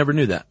right. I never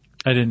knew that.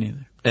 I didn't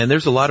either. And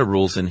there's a lot of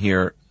rules in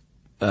here.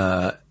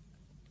 And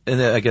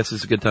I guess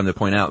it's a good time to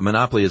point out,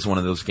 Monopoly is one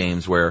of those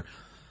games where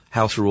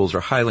house rules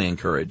are highly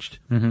encouraged.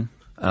 Mm-hmm.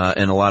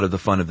 And a lot of the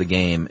fun of the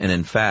game. And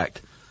in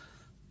fact,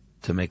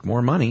 to make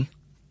more money,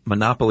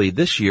 Monopoly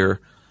this year,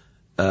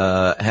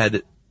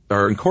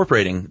 are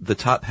incorporating the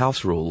top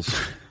house rules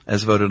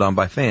as voted on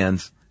by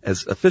fans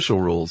as official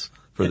rules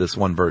for this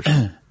one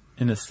version.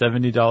 In a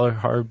 $70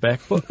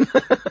 hardback book.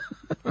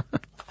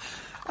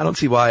 I don't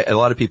see why a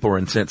lot of people were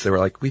incensed. They were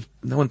like,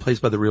 no one plays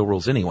by the real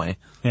rules anyway.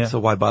 Yeah. So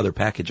why bother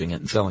packaging it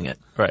and selling it?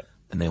 Right.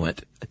 And they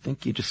went, I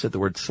think you just said the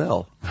word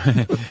sell.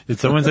 Did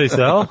someone say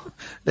sell?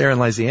 Therein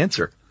lies the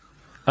answer.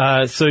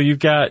 So you've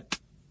got,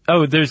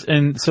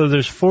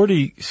 there's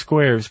 40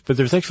 squares, but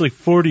there's actually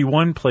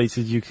 41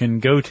 places you can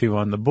go to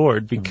on the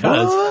board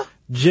because What?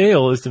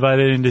 jail is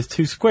divided into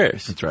 2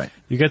 squares. That's right.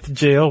 You got the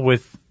jail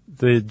with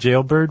the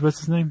jailbird, what's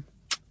his name?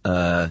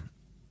 I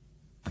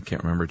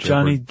can't remember.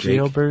 Johnny Jake.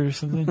 Jailbird or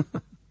something?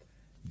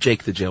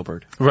 Jake the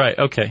jailbird. Right,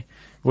 okay.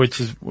 Which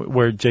is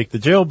where Jake the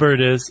jailbird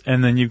is,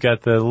 and then you've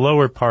got the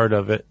lower part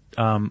of it,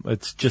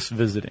 it's just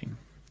visiting.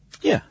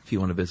 Yeah. If you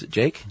want to visit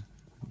Jake,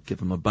 give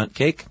him a bundt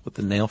cake with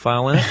the nail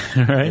file in it.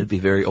 Right. It'd be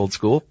very old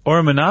school. Or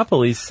a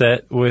Monopoly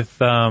set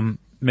with,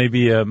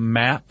 maybe a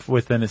map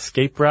with an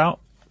escape route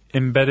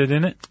embedded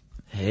in it.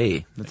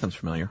 Hey, that sounds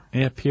familiar.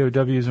 Yeah,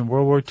 POWs in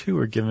World War II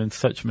were given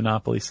such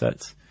Monopoly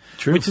sets.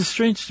 True. Which is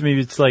strange to me.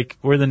 It's like,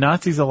 were the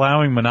Nazis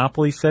allowing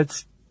Monopoly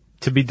sets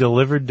to be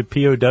delivered to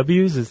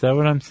POWs? Is that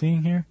what I'm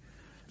seeing here?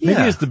 Maybe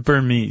Yeah. it's the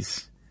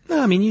Burmese.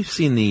 No, I mean, you've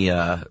seen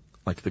the,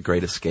 like the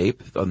Great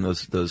Escape on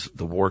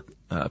the war,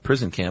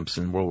 prison camps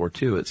in World War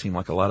II. It seemed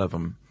like a lot of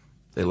them,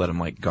 they let them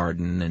like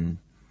garden and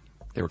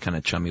they were kind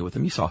of chummy with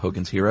them. You saw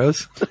Hogan's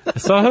Heroes. I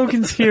saw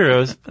Hogan's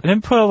Heroes. I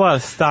didn't put a lot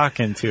of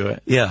stock into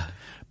it. Yeah.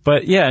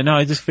 But yeah, no,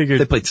 I just They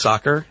figured played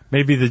soccer.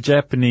 maybe the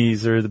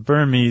Japanese or the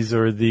Burmese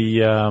or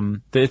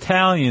the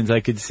Italians I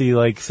could see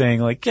like saying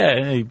like, yeah,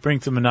 hey, bring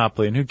some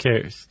Monopoly and who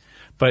cares?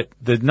 But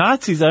the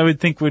Nazis I would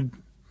think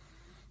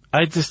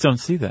I just don't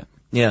see that.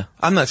 Yeah.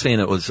 I'm not saying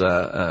it was,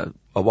 a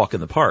walk in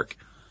the park,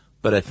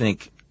 but I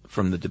think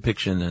from the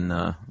depiction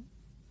and,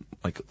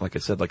 like I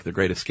said, like the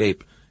Great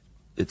Escape,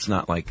 it's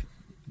not like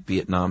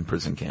Vietnam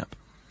prison camp,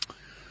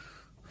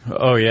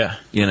 Oh yeah.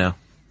 you know?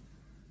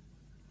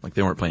 Like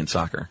they weren't playing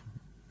soccer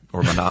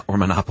or or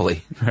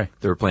Monopoly. Right.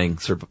 They were playing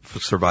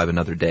Survive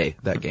Another Day,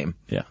 that game.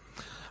 Yeah.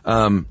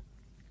 And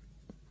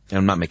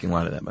I'm not making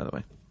light of that, by the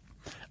way.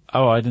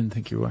 Oh, I didn't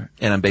think you were.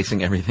 And I'm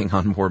basing everything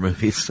on war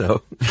movies,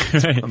 so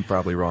Right. I'm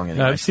probably wrong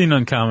anyway. I've seen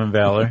Uncommon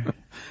Valor.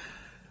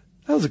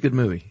 That was a good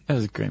movie. That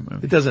was a great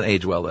movie. It doesn't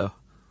age well, though.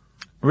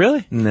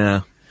 Really?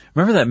 No.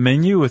 Remember that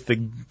menu with the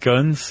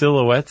gun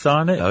silhouettes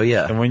on it? Oh,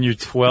 yeah. And when you're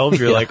 12,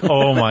 you're Yeah. like,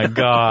 oh my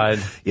God.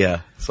 Yeah.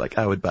 It's like,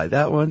 I would buy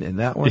that one and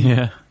that one.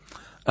 Yeah.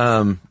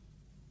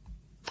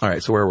 All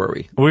right, so where were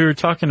we? We were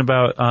talking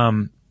about,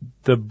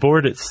 the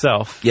board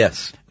itself.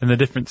 Yes. And the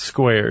different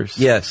squares.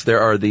 Yes, there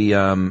are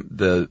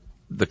the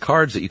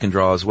cards that you can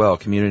draw as well,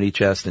 community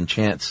chest and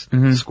chance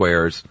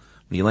squares.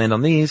 When you land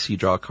on these, you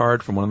draw a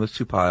card from one of those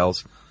 2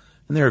 piles,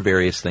 and there are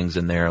various things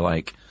in there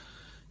like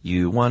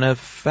You won a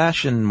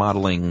fashion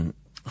modeling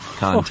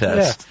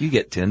contest. You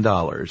get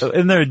 $10.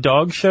 Isn't there a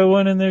dog show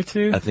one in there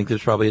too? I think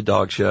there's probably a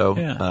dog show.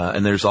 Yeah.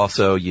 And there's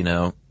also,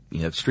 you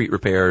have street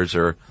repairs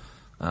or,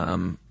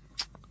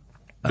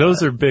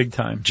 those are big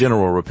time.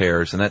 General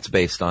repairs, and that's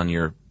based on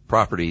your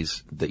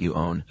properties that you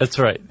own. That's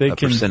right.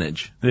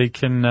 Percentage. They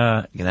can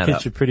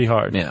hit you pretty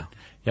hard. Yeah.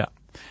 Yeah.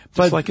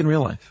 Just like in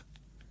real life.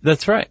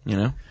 That's right.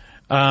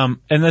 And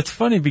that's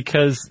funny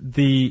because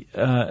the,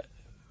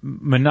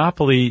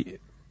 Monopoly,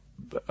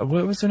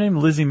 what was her name?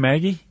 Lizzie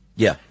Maggie?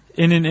 Yeah.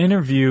 In an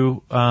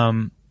interview,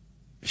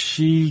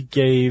 she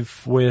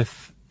gave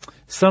with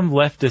some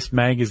leftist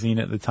magazine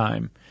at the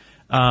time,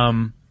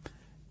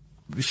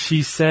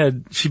 she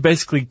said, she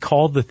basically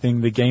called the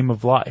thing the game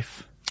of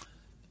life.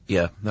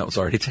 Yeah, that was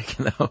already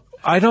taken out.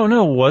 I don't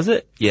know, was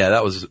it?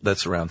 Yeah,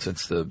 that's around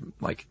since the,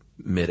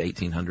 mid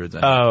 1800s.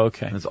 Oh,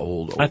 okay. That's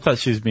old. I thought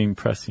she was being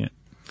prescient.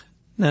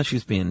 No,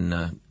 she's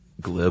being,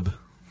 glib.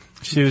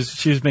 She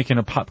was making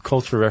a pop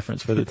culture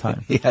reference for the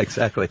time. Yeah,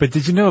 exactly. But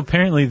did you know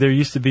apparently there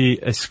used to be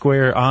a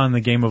square on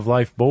the Game of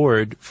Life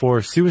board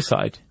for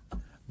suicide?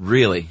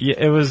 Really? Yeah,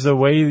 it was a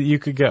way that you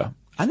could go.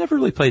 I never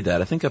really played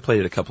that. I think I played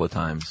it a couple of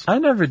times. I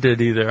never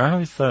did either. I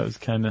always thought it was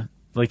kind of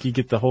like you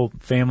get the whole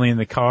family in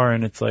the car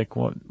and it's like,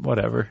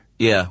 whatever.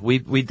 Yeah, we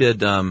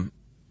did,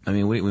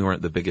 we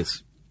weren't the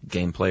biggest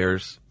game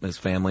players as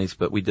families,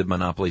 but we did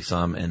Monopoly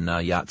some, and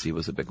Yahtzee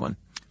was a big one.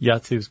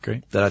 Yahtzee was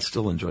great. That I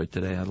still enjoy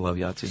today. I love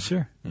Yahtzee.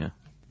 Sure. Yeah.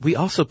 We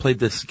also played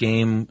this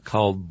game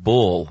called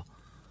Bull,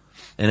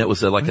 and it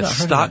was a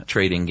stock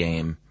trading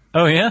game.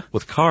 Oh, yeah?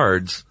 With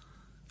cards.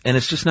 And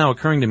it's just now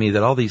occurring to me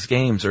that all these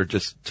games are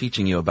just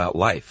teaching you about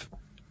life.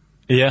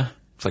 Yeah.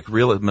 It's like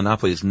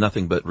Monopoly is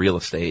nothing but real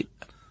estate.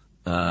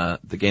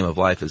 The game of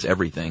life is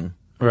everything.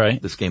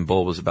 Right. This game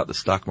Bull was about the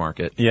stock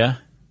market. Yeah.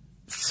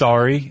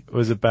 Sorry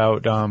was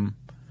about,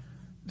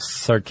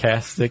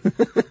 sarcastic.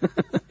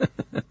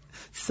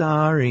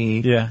 Sorry.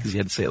 Yeah. Because you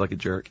had to say it like a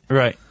jerk.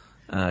 Right.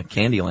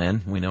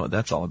 Candyland, we know what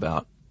that's all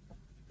about.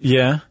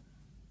 Yeah.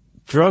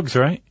 Drugs,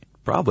 right?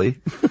 Probably.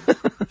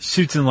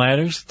 Chutes and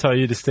Ladders taught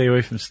you to stay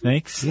away from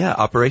snakes. Yeah.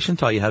 Operation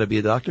taught you how to be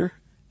a doctor.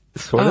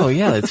 Sort of. Oh,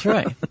 yeah, that's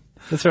right.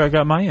 That's where I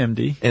got my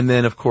MD. And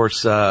then, of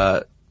course,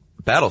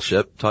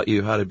 Battleship taught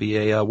you how to be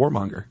a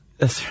warmonger.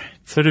 That's right.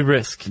 So did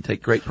Risk. And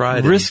take great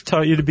pride Risk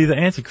taught you to be the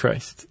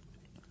Antichrist.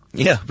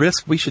 Yeah,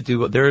 Risk, we should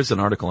do, there is an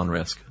article on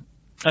Risk.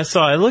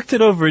 I looked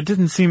it over. It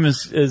didn't seem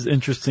as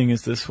interesting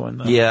as this one,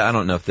 though. Yeah, I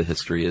don't know if the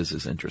history is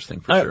as interesting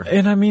for sure.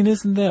 And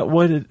isn't that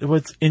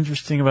what's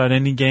interesting about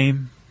any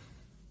game?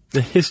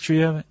 The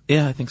history of it?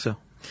 Yeah, I think so.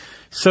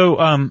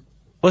 So,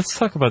 let's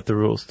talk about the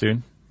rules,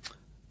 dude.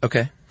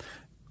 Okay.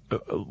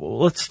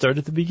 Let's start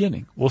at the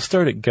beginning. We'll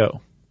start at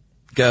Go.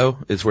 Go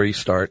is where you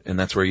start, and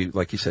that's where you,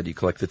 like you said, you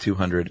collect the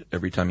 200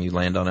 every time you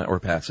land on it or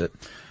pass it.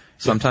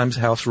 Sometimes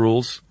house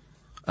rules,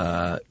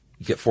 you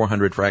get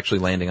 400 for actually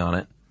landing on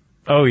it.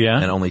 Oh,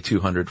 yeah? And only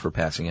 200 for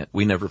passing it.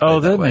 We never played that way. Oh,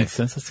 that makes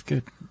sense. That's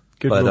good.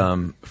 But,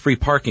 rule. Free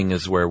parking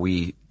is where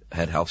we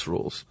had house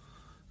rules.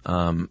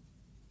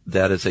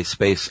 That is a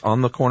space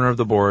on the corner of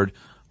the board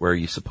where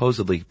you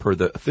supposedly, per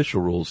the official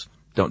rules,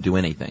 don't do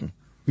anything.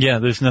 Yeah,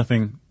 there's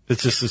nothing.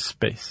 It's just a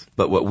space.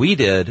 But what we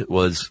did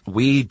was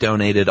we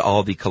donated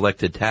all the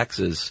collected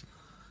taxes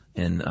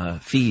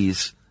and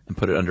fees and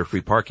put it under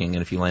free parking.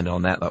 And if you landed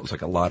on that, that was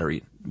like a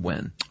lottery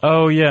win.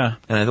 Oh, yeah.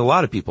 And a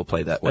lot of people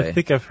play that way. I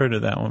think I've heard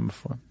of that one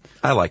before.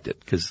 I liked it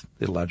because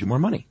it allowed you more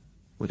money,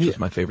 which is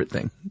my favorite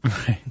thing.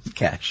 Right.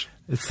 Cash.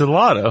 It's the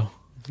lotto.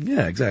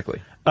 Yeah,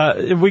 exactly.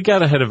 We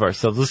got ahead of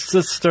ourselves.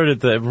 Let's start at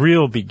the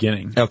real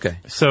beginning. Okay.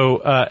 So,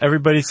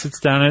 everybody sits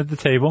down at the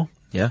table.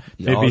 Yeah.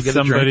 Maybe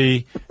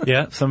somebody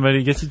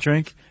gets a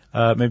drink.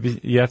 Maybe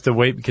you have to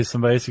wait because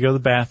somebody has to go to the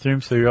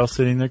bathroom, so you're all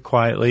sitting there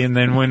quietly. And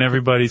then when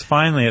everybody's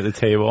finally at the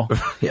table,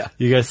 yeah,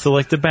 you guys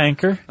select a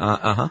banker.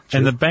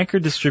 And the banker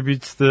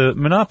distributes the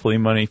Monopoly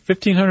money,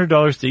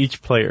 $1,500 to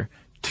each player.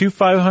 2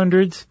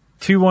 500s,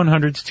 2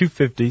 100s, 2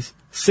 50s,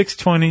 6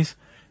 20s,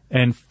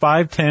 and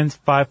 5 10s,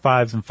 5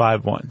 5s, and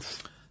 5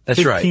 1s.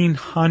 That's right.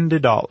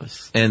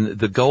 $1,500. And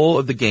the goal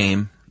of the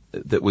game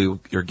that we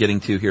are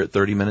getting to here at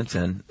 30 minutes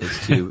in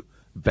is to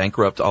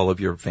bankrupt all of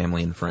your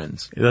family and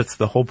friends. That's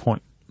the whole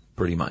point.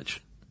 Pretty much.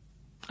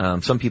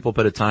 Some people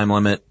put a time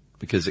limit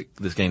because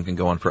this game can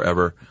go on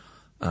forever.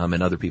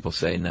 And other people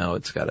say, no,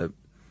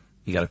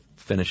 you gotta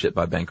finish it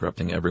by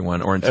bankrupting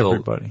everyone or until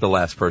everybody. The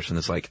last person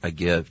is like, I've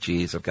got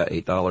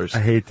 $8. I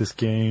hate this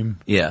game.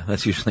 Yeah,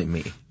 that's usually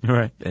me.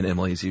 Right. And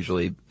Emily's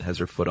usually has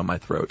her foot on my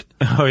throat.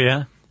 Oh,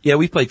 yeah? Yeah,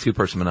 we play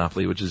 2-person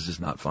Monopoly, which is just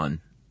not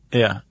fun.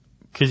 Yeah.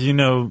 Cause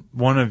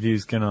one of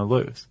you's gonna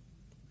lose.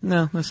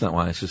 No, that's not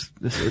why. It's just,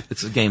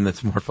 it's a game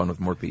that's more fun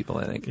with more people,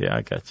 I think. Yeah,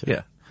 I got you.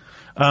 Yeah.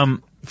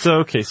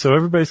 So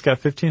everybody's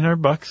got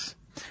 $1,500.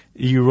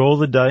 You roll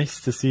the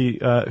dice to see,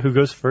 who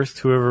goes first.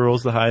 Whoever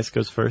rolls the highest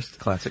goes first.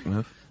 Classic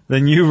move.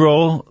 Then you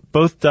roll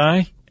both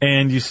die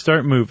and you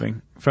start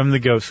moving from the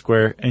go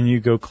square and you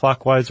go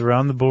clockwise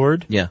around the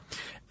board. Yeah.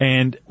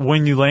 And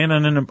when you land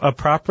on a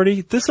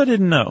property, this I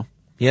didn't know.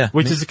 Yeah.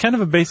 Which is kind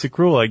of a basic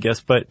rule, I guess,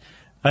 but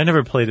I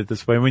never played it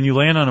this way. When you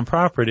land on a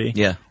property,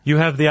 you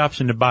have the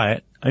option to buy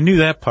it. I knew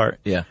that part.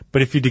 Yeah.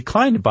 But if you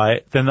decline to buy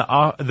it, then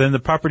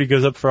the property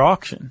goes up for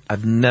auction.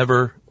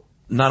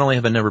 Not only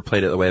have I never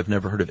played it that way, I've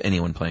never heard of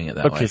anyone playing it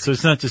that way. Okay, so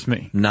it's not just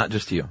me. Not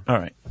just you. All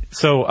right.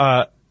 So,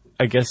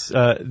 I guess,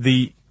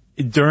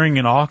 during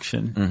an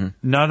auction,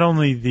 not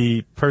only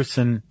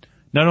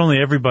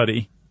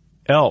everybody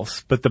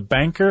else, but the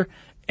banker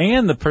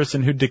and the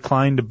person who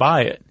declined to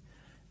buy it,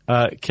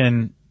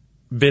 can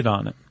bid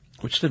on it.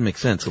 Which didn't make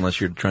sense unless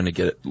you're trying to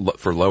get it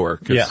for lower.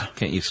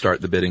 Can't you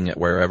start the bidding at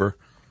wherever?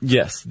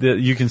 Yes,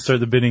 you can start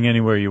the bidding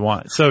anywhere you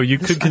want. So you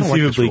could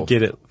conceivably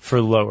get it for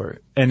lower.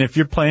 And if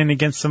you're playing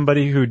against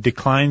somebody who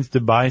declines to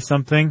buy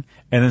something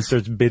and then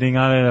starts bidding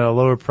on it at a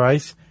lower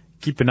price,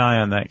 keep an eye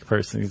on that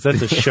person, because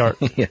that's a shark.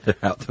 Yeah, they're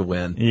out to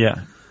win.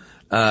 Yeah.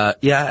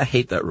 I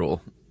hate that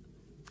rule.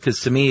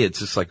 Because to me, it's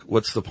just like,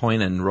 what's the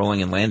point in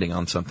rolling and landing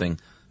on something?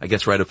 I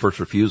guess right of first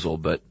refusal,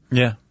 but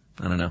I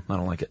don't know. I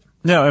don't like it.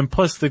 No, and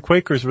plus the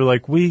Quakers were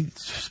like, we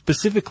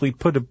specifically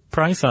put a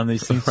price on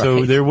these things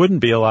so there wouldn't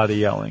be a lot of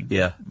yelling.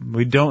 Yeah.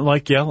 We don't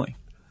like yelling.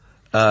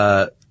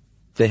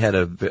 They had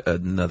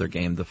another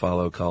game to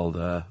follow called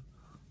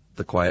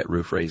the Quiet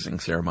Roof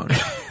Raising Ceremony.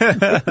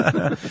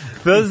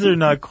 Those are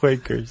not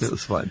Quakers. It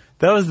was fun.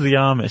 That was the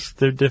Amish.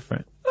 They're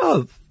different.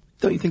 Oh,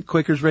 don't you think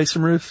Quakers raise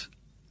some roofs?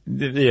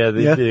 Yeah,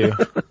 they do.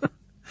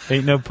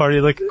 Ain't no party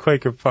like a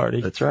Quaker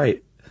party. That's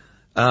right.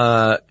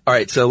 All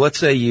right. So let's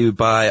say you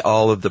buy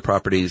all of the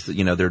properties that,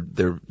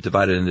 they're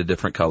divided into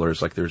different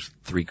colors. Like there's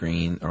 3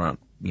 green, or,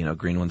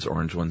 green ones,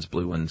 orange ones,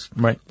 blue ones,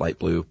 light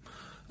blue.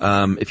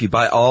 If you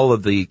buy all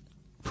of the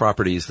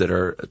properties that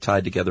are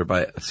tied together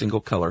by a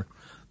single color,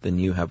 then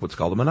you have what's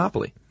called a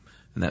monopoly.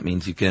 And that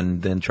means you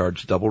can then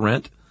charge double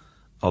rent.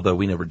 Although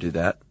we never do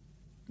that.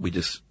 We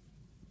just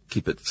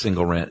keep it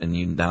single rent, and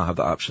you now have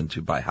the option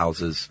to buy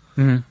houses.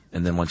 Mm-hmm.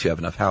 And then once you have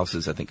enough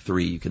houses, I think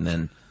 3, you can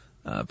then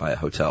buy a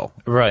hotel.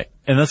 Right.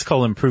 And that's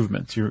called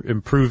improvements. You're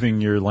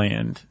improving your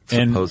land.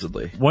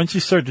 Supposedly. And once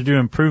you start to do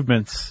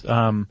improvements,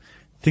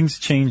 things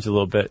change a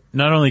little bit.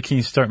 Not only can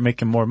you start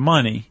making more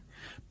money,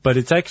 but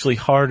it's actually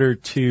harder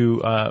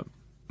to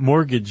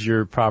mortgage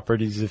your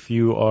properties if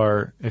you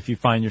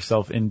find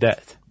yourself in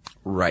debt.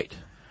 Right.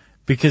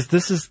 Because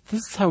this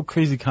is how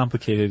crazy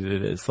complicated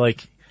it is.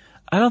 Like,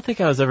 I don't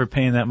think I was ever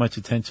paying that much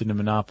attention to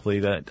Monopoly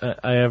that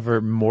I ever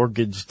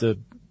mortgaged a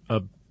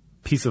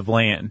piece of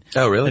land.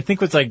 Oh, really? I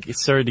think once I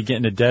started to get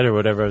into debt or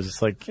whatever, I was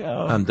just like,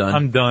 I'm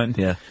done.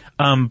 Yeah.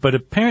 But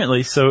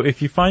apparently, so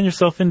if you find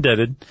yourself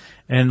indebted,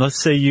 and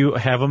let's say you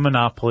have a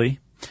monopoly,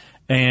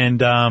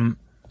 and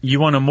you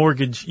want to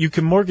mortgage, you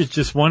can mortgage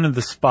just one of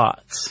the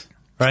spots,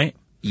 right?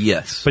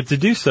 Yes. But to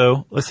do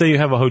so, let's say you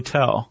have a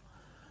hotel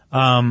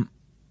on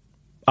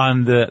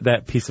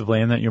that piece of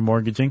land that you're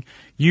mortgaging,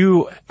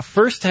 you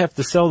first have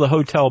to sell the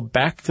hotel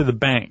back to the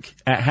bank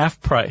at half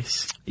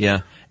price.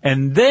 Yeah.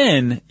 And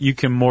then you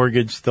can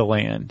mortgage the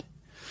land.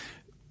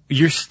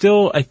 You're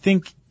still, I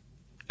think,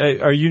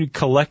 are you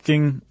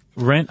collecting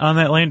rent on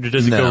that land, or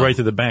does it go right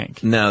to the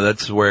bank? No,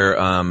 that's where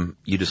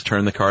you just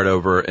turn the card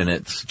over, and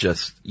it's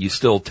just, you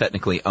still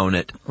technically own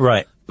it.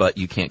 Right. But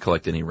you can't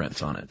collect any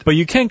rents on it. But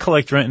you can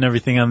collect rent and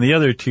everything on the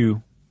other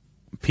 2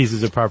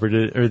 pieces of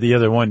property, or the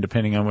other one,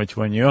 depending on which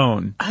one you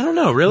own. I don't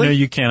know, really? No,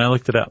 you can. I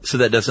looked it up. So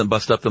that doesn't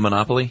bust up the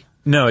monopoly?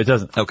 No, it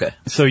doesn't. Okay.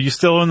 So you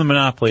still own the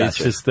monopoly.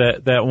 Gotcha. It's just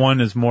that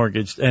one is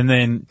mortgaged. And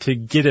then to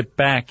get it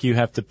back, you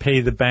have to pay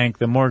the bank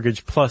the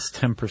mortgage plus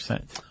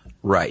 10%.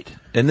 Right.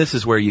 And this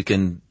is where you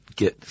can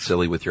get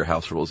silly with your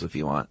house rules if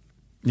you want.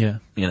 Yeah.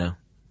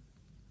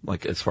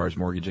 Like as far as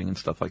mortgaging and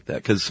stuff like that.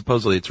 Because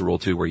supposedly it's a rule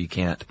too where you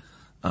can't,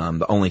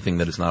 the only thing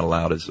that is not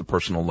allowed is a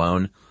personal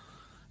loan.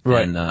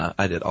 Right. And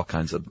I did all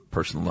kinds of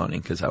personal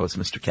loaning because I was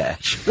Mr.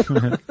 Cash.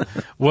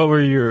 What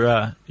were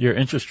your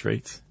interest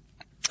rates?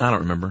 I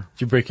don't remember.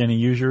 Did you break any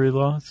usury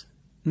laws?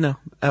 No,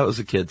 I was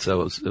a kid,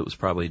 so it was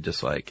probably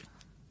just like,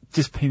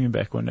 just pay me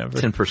back whenever.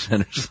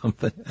 10% or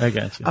something. I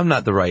got you. I'm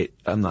not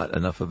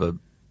enough of a.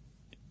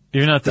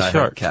 You're not the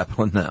shark.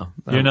 Capital, no.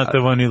 You're not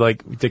the one who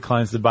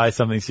declines to buy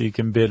something so you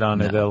can bid on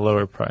it at a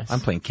lower price.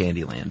 I'm playing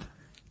Candyland.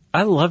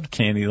 I loved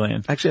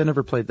Candyland. Actually, I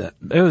never played that.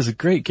 It was a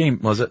great game.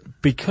 Was it?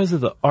 Because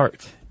of the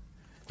art.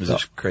 Was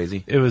it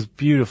crazy? It was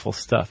beautiful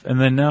stuff. And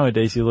then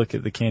nowadays you look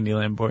at the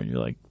Candyland board and you're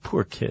like,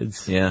 poor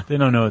kids. Yeah. They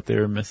don't know what they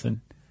were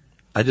missing.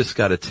 I just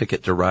got a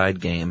Ticket to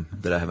Ride game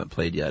that I haven't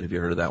played yet. Have you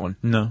heard of that one?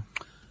 No.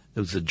 It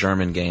was a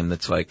German game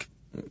that's like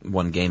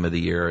one game of the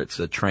year. It's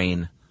a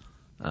train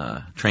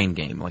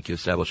game. Like you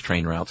establish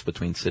train routes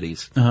between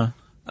cities.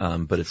 Uh-huh.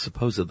 But it's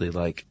supposedly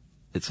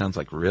it sounds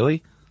like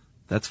really?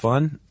 That's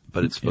fun,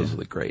 but it's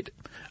supposedly great.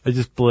 I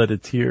just bled a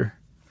tear.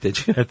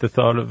 Did you? At the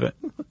thought of it.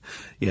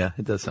 Yeah,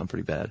 it does sound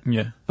pretty bad.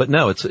 Yeah. But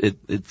no,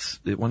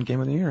 it won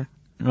game of the year.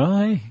 Well,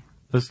 hey,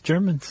 those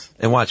Germans.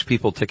 And watch,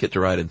 people Ticket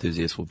to Ride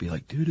enthusiasts will be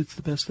like, dude, it's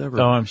the best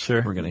ever. Oh, I'm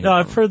sure. We're gonna hear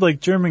I've heard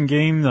German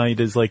game night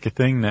is a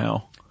thing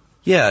now.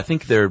 Yeah, I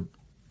think they're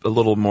a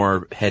little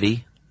more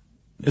heady.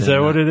 Is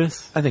that what it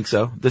is? I think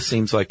so. This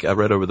seems like I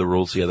read over the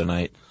rules the other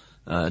night,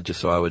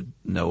 just so I would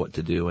know what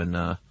to do,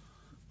 and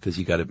because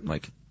you got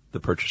to the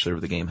purchaser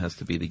of the game has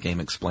to be the game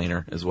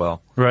explainer as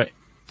well. Right.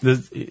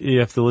 You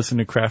have to listen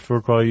to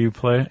Kraftwerk while you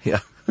play it? Yeah.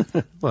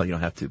 Well, you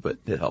don't have to, but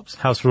it helps.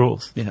 House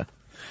rules. Yeah.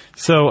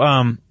 So,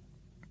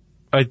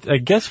 I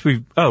guess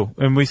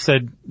and we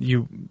said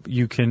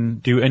you can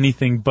do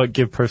anything but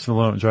give personal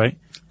loans, right?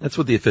 That's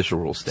what the official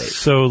rules state.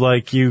 So,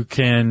 like,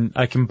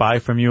 I can buy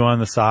from you on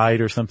the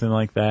side or something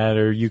like that,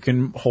 or you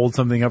can hold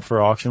something up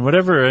for auction,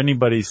 whatever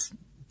anybody's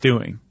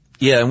doing.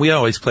 Yeah, and we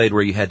always played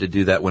where you had to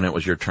do that when it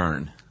was your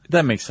turn.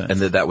 That makes sense.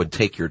 And that would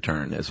take your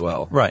turn as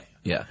well. Right.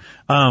 Yeah.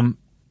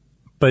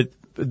 But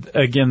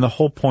again, the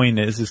whole point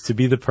is to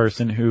be the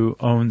person who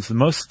owns the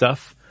most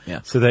stuff.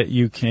 Yeah. So that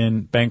you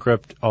can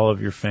bankrupt all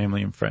of your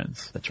family and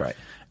friends. That's right.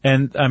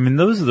 And I mean,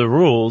 those are the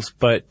rules,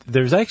 but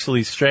there's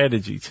actually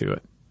strategy to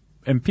it.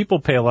 And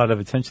people pay a lot of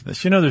attention to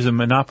this. There's a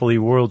Monopoly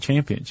World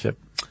Championship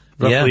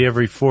roughly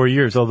every 4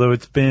 years, although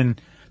the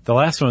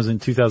last one was in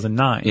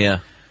 2009.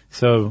 Yeah.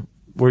 So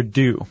we're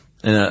due.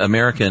 An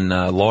American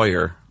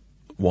lawyer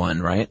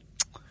won, right?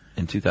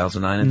 In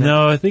 2009?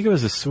 No, I think it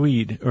was a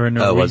Swede or a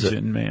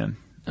Norwegian man.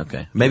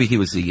 Okay. Maybe he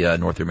was the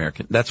North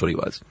American. That's what he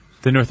was.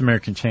 The North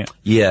American champ.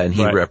 Yeah, and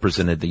he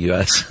represented the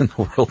U.S. in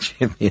the World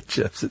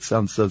Championships. It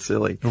sounds so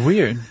silly.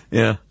 Weird.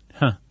 Yeah.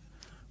 Huh.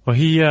 Well,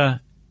 he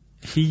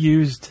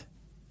used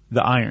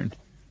the iron.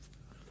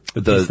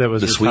 The piece that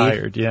was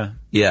retired, Swede? yeah.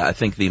 Yeah, I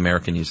think the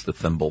American used the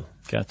thimble.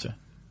 Gotcha.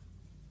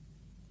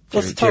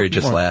 Terry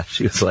just laughed.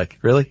 She was like,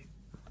 really?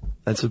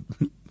 That's a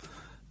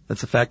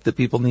fact that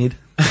people need?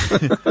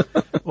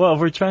 Well,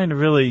 we're trying to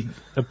really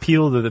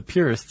appeal to the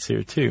purists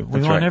here, too. We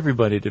want right.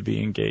 everybody to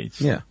be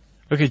engaged. Yeah.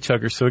 Okay,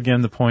 Chugger, so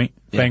again, the point,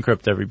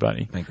 bankrupt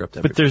everybody. Bankrupt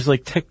everybody. But there's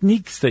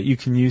techniques that you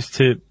can use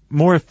to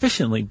more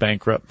efficiently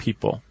bankrupt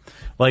people.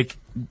 Like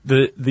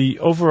the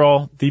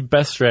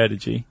best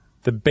strategy,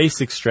 the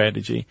basic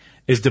strategy,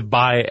 is to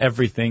buy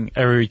everything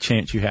every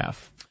chance you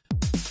have.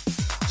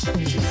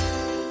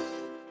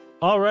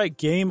 All right,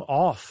 game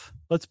off.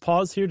 Let's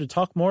pause here to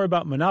talk more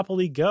about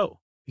Monopoly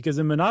Go. Because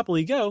in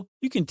Monopoly Go,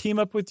 you can team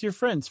up with your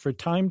friends for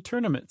timed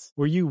tournaments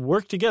where you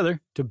work together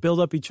to build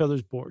up each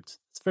other's boards.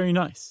 It's very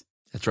nice.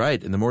 That's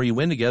right. And the more you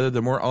win together,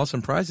 the more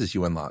awesome prizes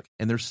you unlock.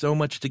 And there's so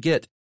much to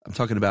get. I'm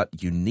talking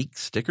about unique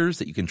stickers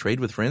that you can trade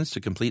with friends to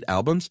complete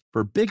albums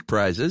for big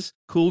prizes,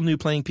 cool new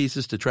playing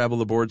pieces to travel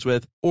the boards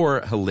with,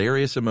 or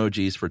hilarious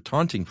emojis for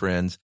taunting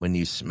friends when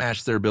you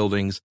smash their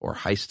buildings or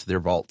heist their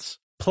vaults.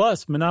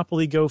 Plus,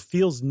 Monopoly Go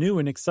feels new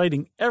and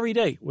exciting every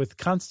day with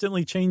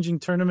constantly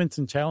changing tournaments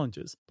and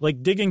challenges,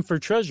 like digging for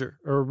treasure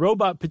or a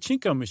robot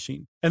pachinko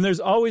machine. And there's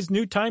always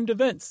new timed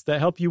events that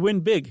help you win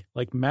big,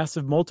 like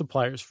massive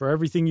multipliers for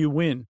everything you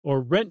win or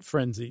rent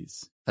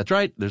frenzies. That's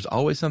right. There's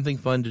always something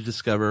fun to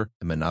discover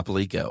in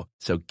Monopoly Go.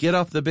 So get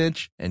off the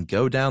bench and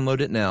go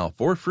download it now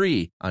for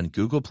free on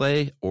Google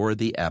Play or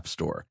the App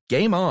Store.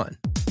 Game on!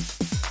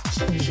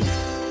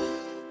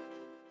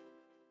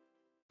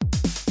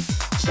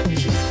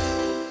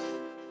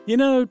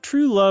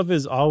 True love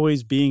is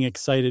always being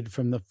excited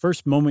from the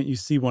first moment you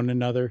see one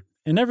another,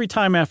 and every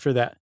time after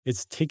that.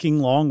 It's taking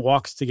long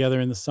walks together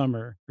in the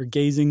summer, or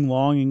gazing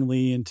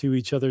longingly into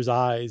each other's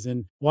eyes,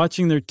 and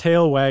watching their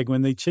tail wag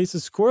when they chase a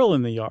squirrel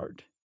in the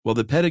yard. Well,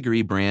 the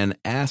Pedigree brand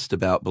asked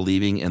about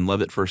believing in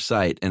love at first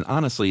sight, and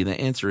honestly, the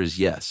answer is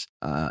yes.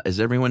 As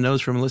everyone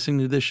knows from listening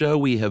to this show,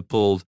 we have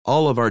pulled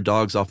all of our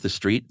dogs off the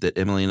street that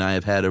Emily and I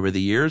have had over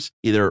the years,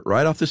 either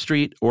right off the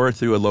street or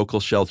through a local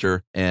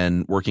shelter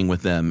and working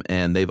with them,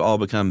 and they've all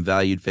become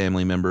valued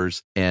family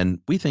members, and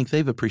we think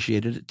they've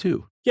appreciated it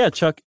too. Yeah,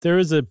 Chuck, there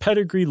is a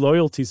Pedigree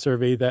loyalty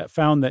survey that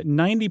found that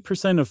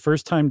 90% of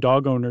first-time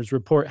dog owners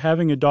report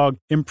having a dog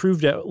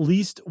improved at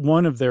least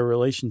one of their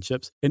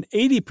relationships, and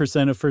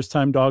 80% of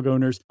first-time dog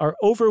owners are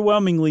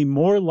overwhelmingly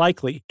more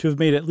likely to have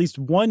made at least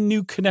one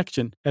new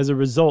connection as a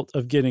result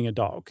of getting a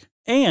dog.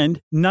 And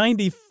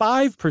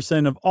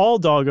 95% of all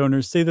dog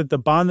owners say that the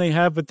bond they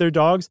have with their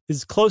dogs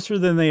is closer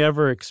than they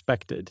ever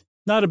expected.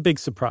 Not a big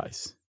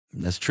surprise.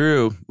 That's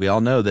true. We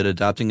all know that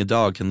adopting a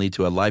dog can lead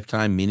to a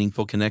lifetime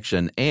meaningful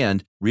connection,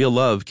 and real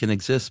love can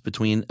exist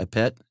between a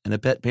pet and a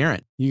pet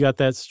parent. You got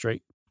that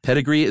straight.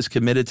 Pedigree is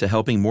committed to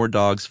helping more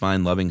dogs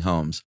find loving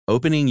homes.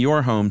 Opening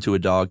your home to a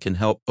dog can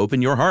help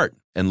open your heart.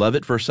 And Love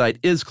at First Sight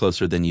is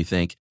closer than you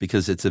think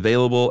because it's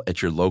available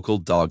at your local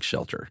dog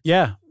shelter.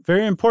 Yeah,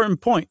 very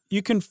important point.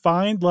 You can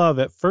find love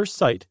at first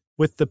sight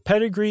with the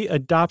Pedigree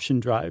Adoption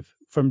Drive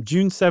from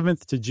June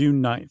 7th to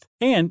June 9th.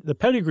 And the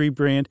Pedigree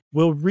brand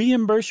will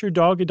reimburse your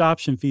dog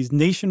adoption fees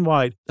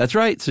nationwide. That's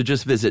right. So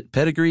just visit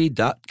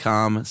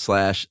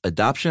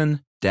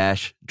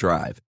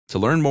pedigree.com/adoption-drive to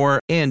learn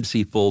more and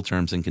see full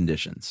terms and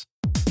conditions.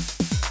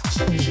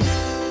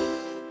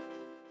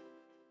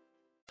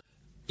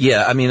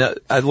 Yeah, I mean,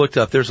 I looked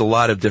up, there's a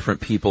lot of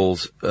different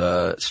people's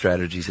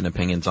strategies and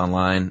opinions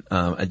online.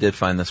 I did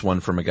find this one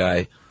from a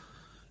guy,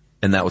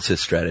 and that was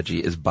his strategy,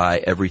 is buy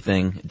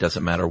everything. It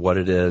doesn't matter what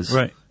it is.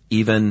 Right.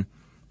 Even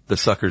the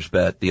sucker's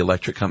bet, the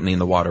electric company and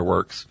the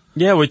waterworks.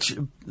 Yeah, which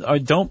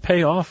don't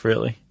pay off,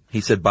 really. He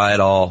said buy it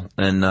all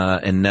and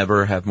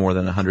never have more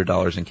than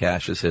 $100 in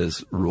cash is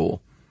his rule.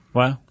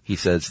 Wow. He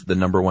says the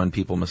number one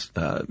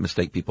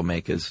mistake people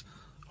make is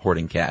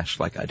hoarding cash,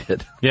 like I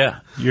did. Yeah,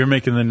 you're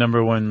making the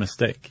number one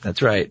mistake.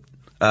 That's right.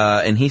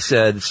 And he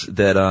says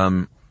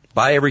that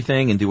buy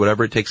everything and do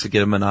whatever it takes to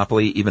get a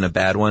Monopoly, even a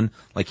bad one.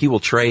 Like he will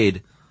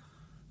trade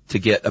to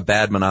get a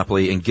bad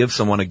Monopoly and give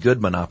someone a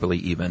good Monopoly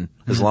even,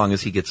 as long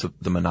as he gets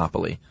the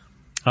Monopoly.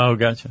 Oh,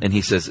 gotcha. And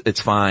he says it's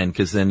fine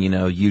because then,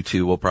 you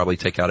two will probably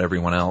take out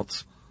everyone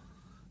else.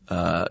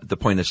 The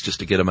point is just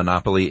to get a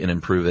Monopoly and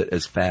improve it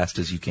as fast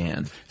as you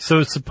can.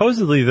 So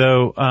supposedly,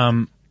 though,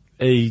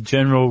 a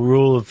general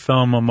rule of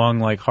thumb among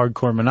like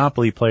hardcore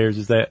Monopoly players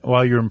is that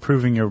while you're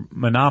improving your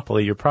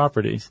Monopoly, your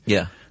properties,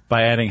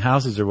 by adding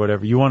houses or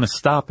whatever, you want to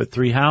stop at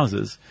 3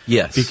 houses.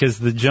 Yes. Because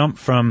the jump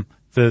from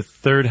the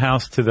 3rd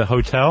house to the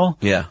hotel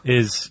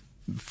is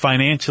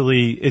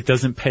financially, it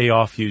doesn't pay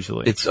off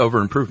usually. It's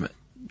over improvement.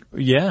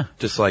 Yeah.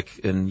 Just like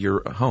in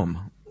your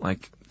home.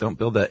 Like, don't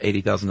build that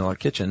 $80,000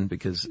 kitchen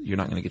because you're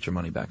not going to get your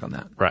money back on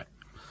that. Right.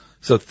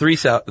 So 3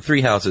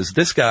 houses.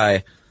 This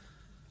guy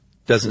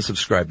doesn't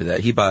subscribe to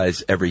that. He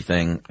buys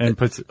everything. And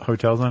puts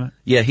hotels on it?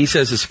 Yeah, he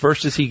says as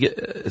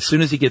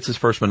soon as he gets his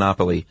first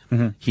Monopoly,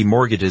 he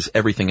mortgages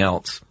everything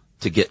else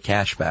to get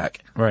cash back.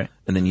 Right.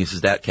 And then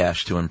uses that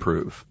cash to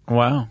improve.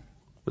 Wow.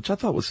 Which I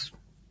thought was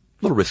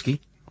a little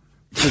risky.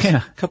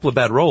 Yeah. A couple of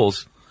bad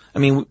rolls. I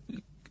mean,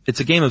 it's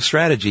a game of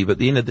strategy, but at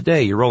the end of the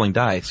day, you're rolling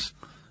dice.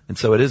 And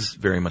so it is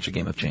very much a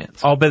game of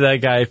chance. I'll bet that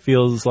guy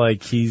feels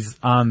like he's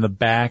on the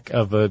back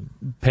of a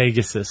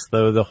Pegasus,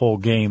 though, the whole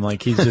game.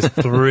 Like he's just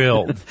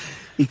thrilled.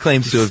 He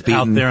claims to have beaten.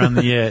 Out there on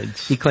the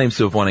edge. He claims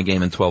to have won a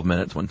game in 12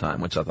 minutes one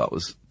time, which I thought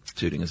was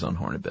tooting his own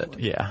horn a bit.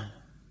 Yeah.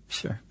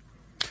 Sure.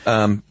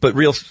 But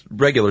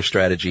regular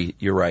strategy,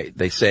 you're right.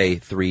 They say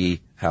 3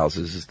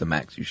 houses is the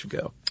max you should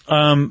go.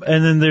 And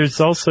then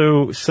there's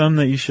also some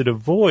that you should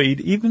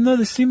avoid, even though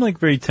they seem like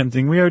very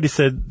tempting. We already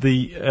said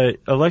the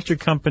electric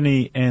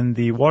company and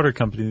the water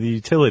company, the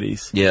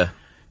utilities. Yeah.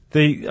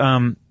 They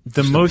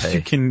the most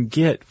you can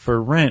get for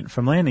rent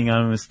from landing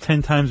on them is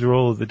 10 times the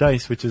roll of the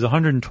dice, which is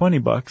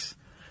 $120.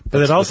 But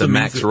that's it also the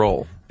means max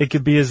roll. It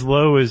could be as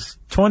low as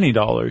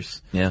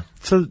 $20. Yeah.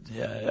 So,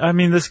 I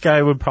mean, this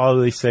guy would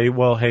probably say,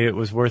 well, hey, it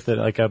was worth it.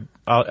 Like,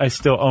 I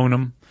still own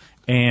them,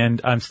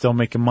 and I'm still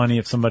making money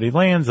if somebody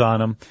lands on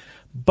them.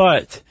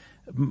 But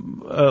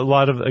a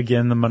lot of,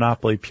 again, the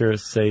Monopoly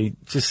purists say,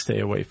 just stay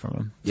away from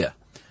them. Yeah.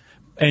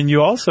 And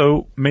you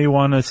also may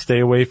want to stay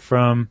away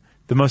from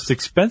the most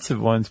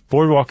expensive ones,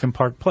 Boardwalk and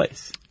Park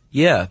Place.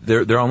 Yeah,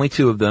 there are only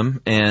 2 of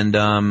them,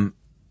 and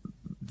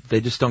they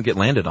just don't get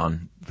landed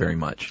on very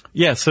much.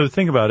 Yeah, so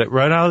think about it.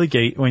 Right out of the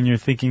gate, when you're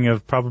thinking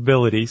of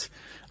probabilities,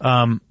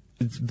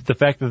 the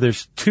fact that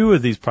there's 2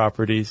 of these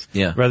properties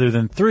rather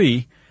than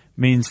 3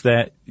 means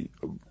that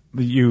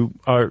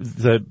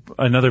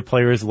another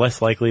player is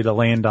less likely to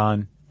land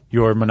on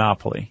your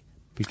Monopoly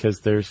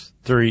because there's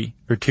 2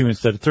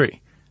 instead of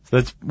 3. So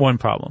that's one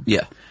problem.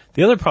 Yeah.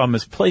 The other problem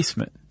is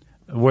placement,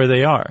 where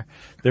they are.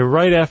 They're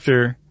right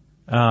after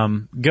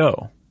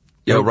Go.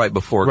 Yeah, right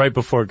before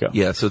Go.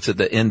 Yeah, so it's at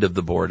the end of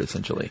the board,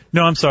 essentially.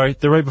 No, I'm sorry.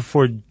 They're right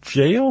before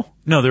Jail?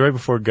 No, they're right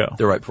before Go.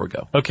 They're right before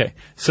Go. Okay.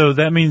 So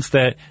that means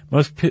that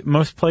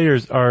most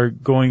players are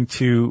going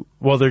to,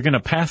 they're going to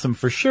pass them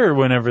for sure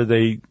whenever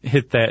they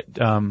hit that,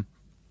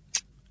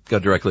 go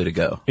directly to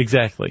Go.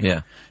 Exactly.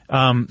 Yeah.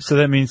 So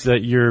that means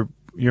that your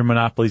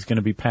Monopoly is going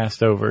to be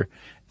passed over.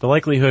 The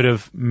likelihood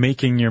of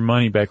making your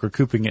money back,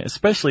 recouping it,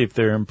 especially if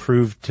they're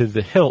improved to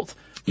the hilt,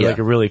 like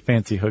a really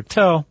fancy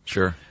hotel.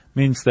 Sure.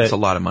 Means that it's a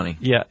lot of money.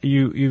 Yeah,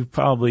 you've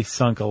probably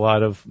sunk a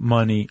lot of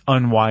money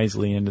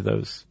unwisely into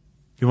those.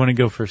 You want to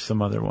go for some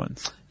other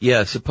ones.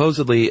 Yeah,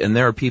 supposedly, and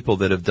there are people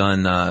that have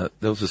done, there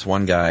was this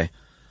one guy,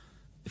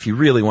 if you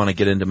really want to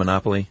get into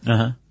Monopoly,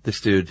 this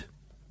dude,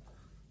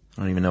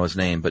 I don't even know his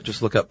name, but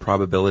just look up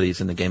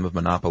probabilities in the game of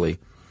Monopoly.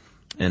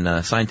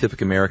 And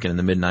Scientific American in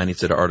the mid-90s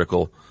did an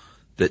article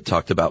that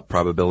talked about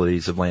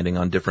probabilities of landing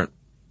on different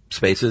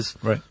spaces.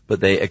 Right. But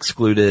they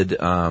excluded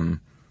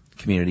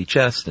community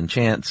chest and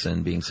chance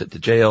and being sent to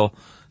jail.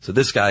 So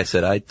this guy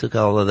said, I took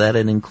all of that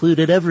and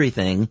included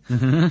everything.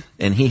 Mm-hmm.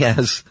 And he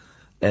has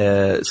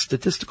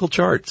statistical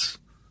charts,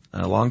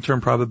 long-term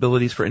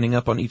probabilities for ending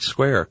up on each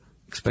square,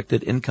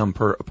 expected income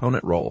per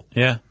opponent roll.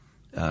 Yeah.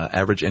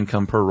 Average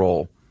income per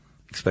roll,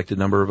 expected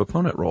number of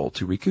opponent roll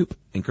to recoup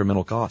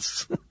incremental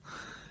costs,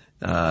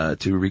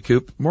 to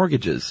recoup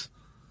mortgages.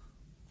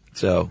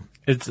 So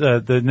it's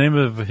the name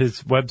of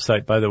his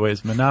website, by the way,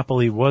 is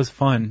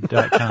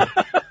monopolywasfun.com.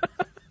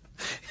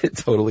 It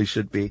totally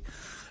should be.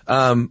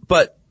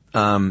 But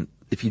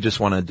if you just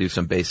want to do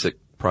some basic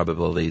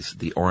probabilities,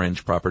 the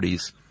orange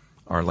properties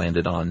are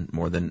landed on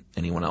more than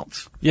anyone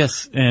else.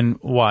 Yes, and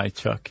why,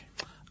 Chuck?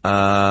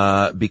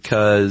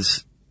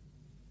 Because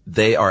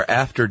they are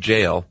after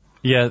jail.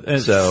 Yeah,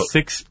 so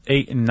 6,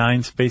 8, and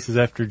 9 spaces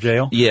after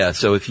jail. Yeah,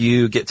 so if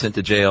you get sent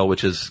to jail,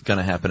 which is going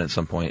to happen at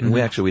some point, and we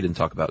didn't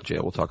talk about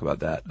jail. We'll talk about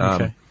that.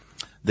 Okay.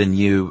 then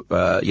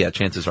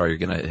chances are you're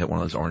going to hit one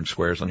of those orange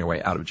squares on your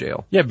way out of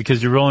jail. Yeah,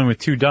 because you're rolling with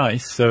 2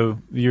 dice, so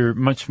you're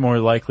much more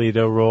likely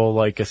to roll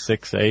like a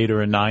 6, 8,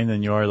 or a 9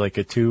 than you are like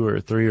a 2 or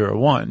a 3 or a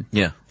 1.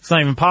 Yeah. It's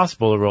not even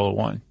possible to roll a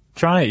 1.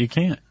 Try it, you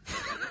can't.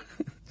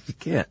 You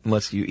can't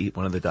unless you eat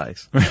one of the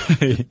dice.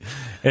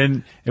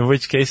 And in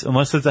which case,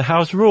 unless it's a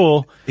house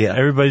rule,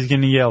 everybody's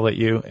going to yell at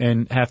you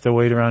and have to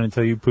wait around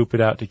until you poop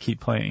it out to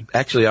keep playing.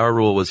 Actually, our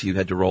rule was you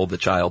had to roll the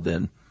child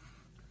in.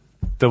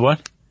 The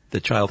what? The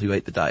child who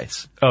ate the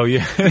dice. Oh,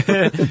 yeah.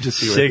 Just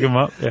shake them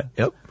up. Yeah.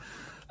 Yep.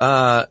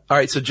 All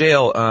right. So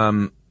jail,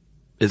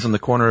 is on the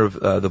corner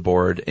of, the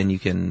board,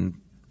 and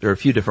there are a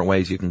few different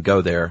ways you can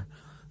go there.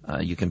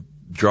 You can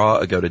draw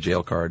a go to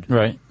jail card.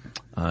 Right.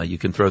 You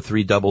can throw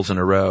 3 doubles in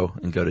a row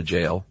and go to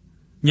jail.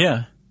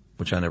 Yeah.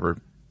 Which I never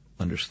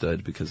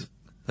understood because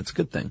that's a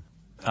good thing.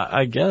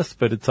 I guess,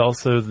 but it's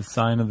also the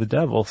sign of the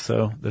devil,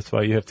 so that's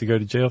why you have to go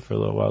to jail for a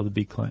little while to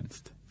be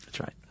cleansed. That's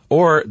right.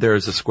 Or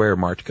there's a square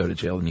marked go to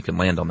jail, and you can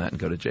land on that and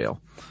go to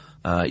jail.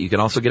 You can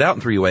also get out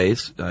in 3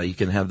 ways. You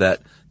can have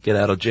that get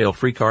out of jail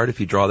free card. If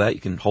you draw that,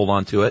 you can hold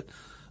on to it.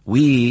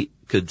 We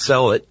could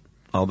sell it,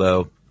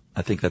 although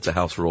I think that's a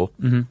house rule.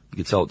 Mm-hmm. You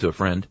could sell it to a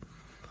friend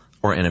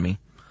or enemy.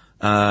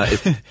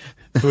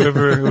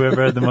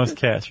 Whoever had the most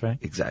cash, right?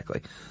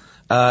 Exactly.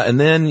 And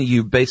then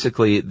you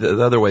basically,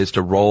 the other way is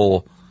to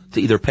roll,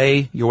 to either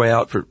pay your way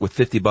out with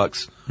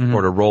 $50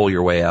 or to roll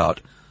your way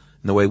out.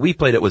 And the way we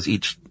played it was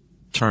each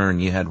turn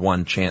you had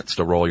 1 chance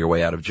to roll your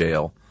way out of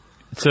jail.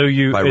 So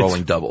by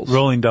rolling doubles.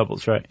 Rolling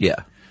doubles, right?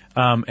 Yeah.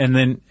 And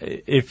then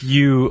if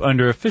you,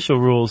 under official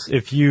rules,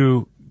 if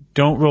you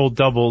don't roll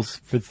doubles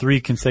for 3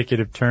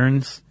 consecutive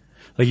turns,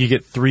 like you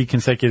get 3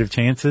 consecutive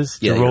chances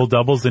to roll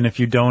doubles, and if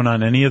you don't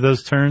on any of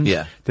those turns,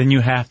 then you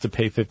have to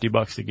pay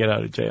 $50 to get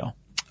out of jail.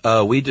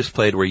 We just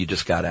played where you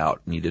just got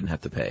out and you didn't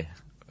have to pay.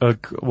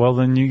 Well,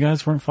 then you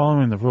guys weren't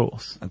following the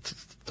rules. I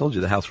told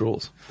you the house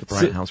rules, the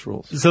Bryant house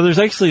rules. So there's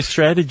actually a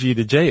strategy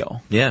to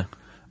jail. Yeah.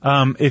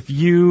 If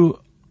you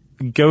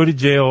go to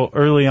jail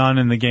early on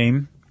in the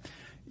game,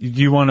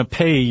 you want to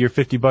pay your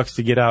 $50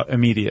 to get out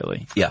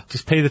immediately. Yeah.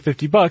 Just pay the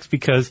 $50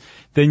 because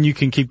then you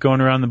can keep going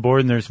around the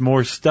board and there's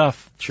more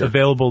stuff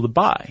available to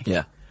buy.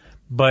 Yeah.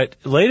 But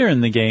later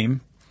in the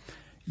game,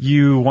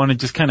 you want to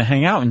just kind of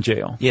hang out in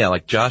jail. Yeah,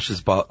 like Josh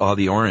has bought all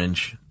the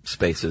orange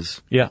spaces.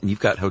 Yeah. And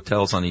you've got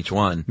hotels on each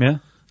one. Yeah.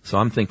 So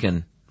I'm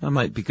thinking that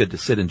might be good to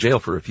sit in jail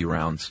for a few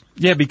rounds.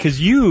 Yeah, because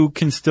you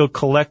can still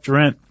collect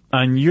rent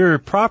on your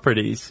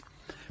properties,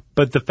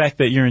 but the fact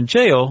that you're in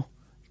jail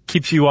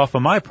keeps you off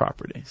of my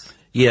properties.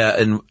 Yeah,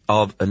 and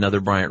another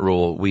Bryant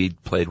rule we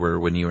played where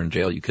when you were in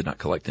jail, you could not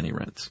collect any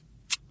rents.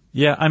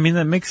 Yeah, I mean,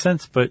 that makes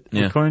sense, but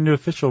according to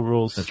official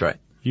rules, that's right.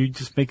 You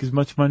just make as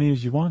much money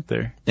as you want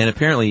there. And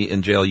apparently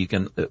in jail, you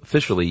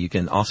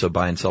can also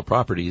buy and sell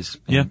properties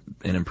and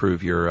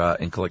improve your,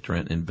 and collect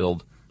rent and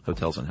build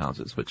hotels and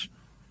houses, which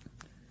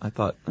I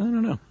thought, I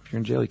don't know. If you're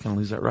in jail, you kind of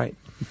lose that right.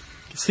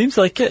 It seems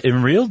like it.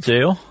 In real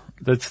jail,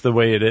 that's the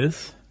way it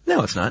is.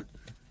 No, it's not.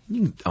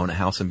 You can own a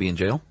house and be in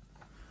jail.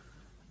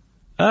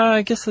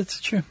 I guess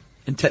that's true.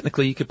 And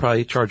technically, you could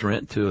probably charge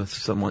rent to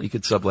someone. You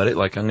could sublet it,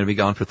 like I'm going to be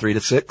gone for 3 to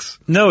 6.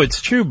 No,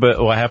 it's true,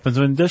 but what happens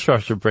when the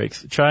dishwasher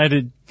breaks? Try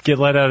to get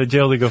let out of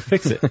jail to go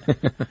fix it.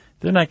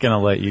 They're not going to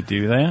let you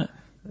do that.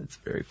 That's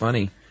very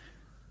funny.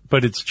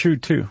 But it's true,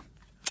 too.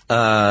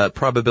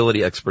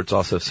 Probability experts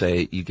also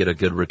say you get a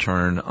good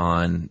return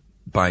on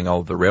buying all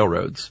of the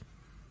railroads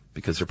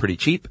because they're pretty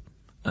cheap.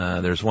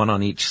 There's one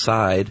on each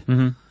side.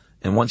 Mm-hmm.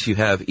 And once you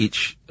have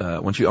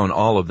once you own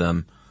all of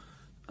them,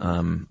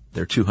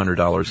 they're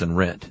 $200 in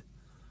rent.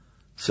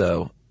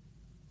 So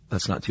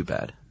that's not too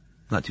bad.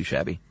 Not too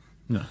shabby.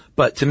 No.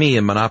 But to me,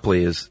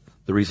 the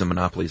reason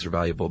monopolies are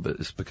valuable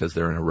is because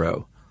they're in a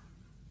row,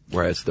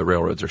 whereas the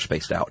railroads are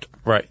spaced out.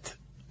 Right.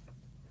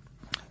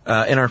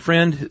 And our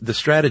friend, the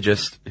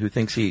strategist, who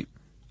thinks he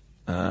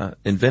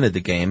invented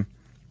the game,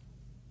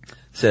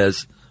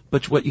 says,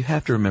 but what you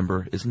have to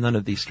remember is none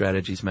of these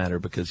strategies matter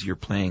because you're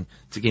playing,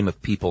 it's a game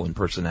of people and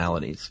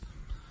personalities.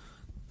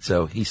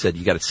 So he said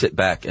you got to sit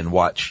back and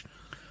watch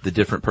the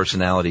different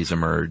personalities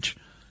emerge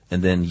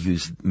and then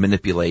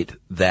manipulate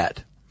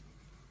that.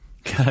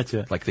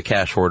 Gotcha. Like the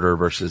cash hoarder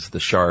versus the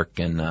shark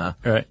and,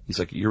 right. He's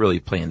like, you're really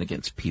playing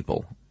against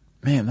people.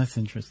 Man, that's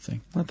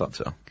interesting. I thought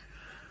so.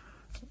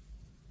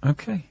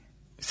 Okay.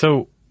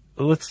 So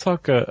let's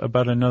talk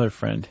about another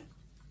friend,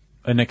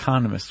 an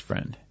economist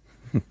friend.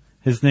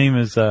 His name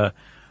is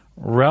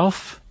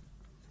Ralph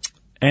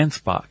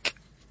Anspach.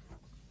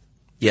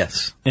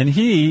 Yes. And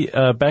he,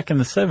 back in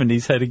the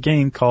 70s, had a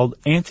game called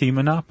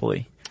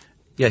Anti-Monopoly.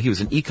 Yeah, he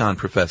was an econ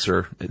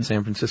professor at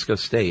San Francisco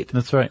State.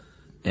 That's right.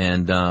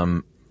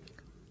 And,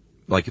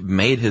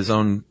 made his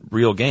own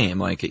real game.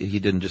 Like, he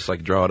didn't just,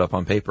 draw it up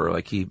on paper.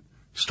 Like, he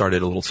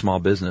started a little small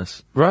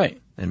business.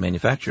 Right. And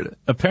manufactured it.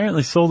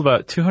 Apparently sold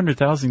about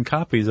 200,000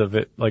 copies of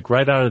it,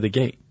 right out of the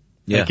gate.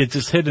 Yeah. It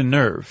just hit a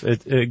nerve.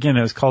 It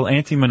was called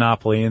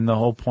Anti-Monopoly, and the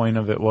whole point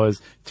of it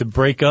was to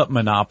break up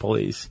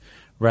monopolies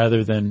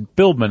rather than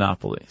build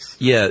monopolies.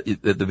 Yeah,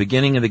 the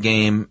beginning of the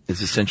game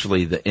is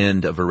essentially the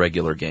end of a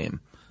regular game.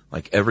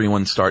 Like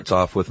everyone starts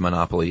off with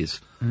monopolies,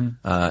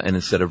 and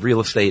instead of real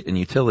estate and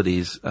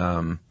utilities,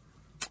 in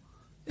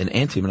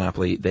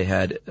anti-monopoly, they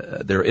had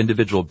their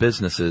individual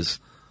businesses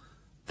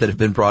that have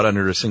been brought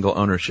under a single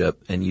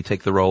ownership, and you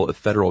take the role of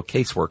federal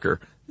caseworker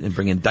and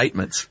bring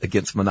indictments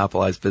against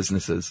monopolized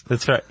businesses.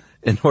 That's right.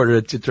 In order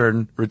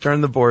to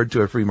return the board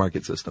to a free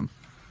market system.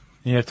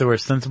 You have to wear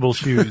sensible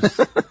shoes.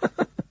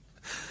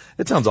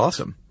 It sounds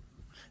awesome.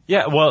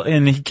 Yeah, well,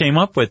 and he came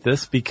up with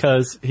this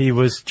because he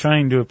was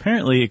trying to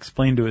apparently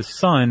explain to his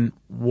son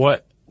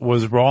what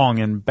was wrong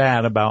and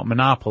bad about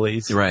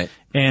monopolies. Right.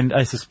 And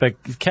I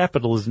suspect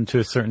capitalism to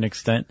a certain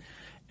extent.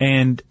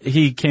 And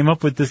he came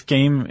up with this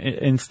game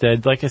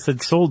instead. Like I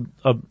said, sold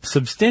a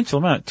substantial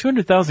amount,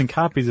 200,000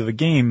 copies of a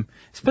game,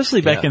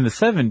 especially back in the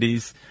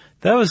 70s.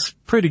 That was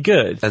pretty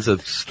good. As a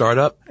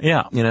startup?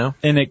 Yeah. You know?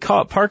 And it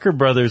caught Parker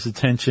Brothers'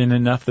 attention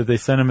enough that they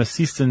sent him a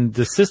cease and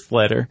desist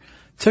letter,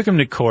 took him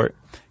to court,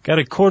 got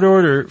a court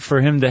order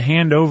for him to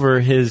hand over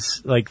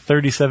his,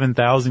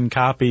 37,000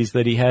 copies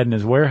that he had in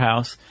his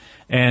warehouse.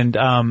 And,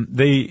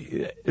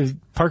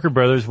 Parker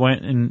Brothers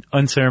went and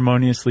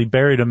unceremoniously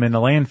buried him in a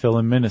landfill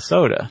in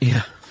Minnesota.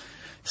 Yeah.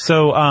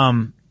 So,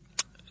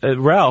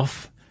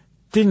 Ralph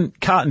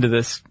didn't cotton to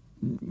this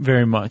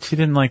very much. He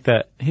didn't like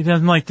that. He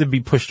doesn't like to be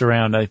pushed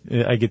around, I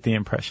get the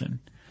impression.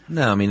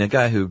 No, I mean, a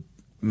guy who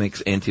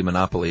makes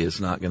anti-monopoly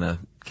is not going to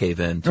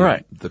cave in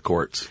to the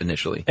courts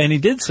initially. And he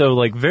did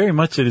so, very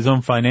much at his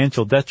own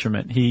financial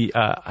detriment. He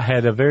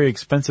had a very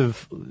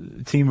expensive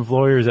team of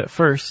lawyers at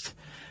first,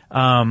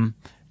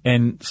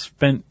 and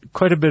spent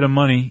quite a bit of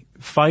money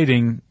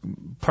fighting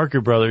Parker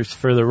Brothers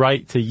for the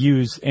right to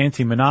use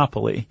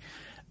anti-monopoly.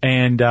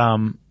 And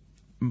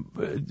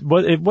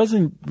it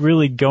wasn't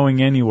really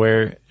going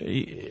anywhere,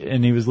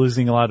 and he was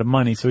losing a lot of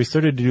money, so he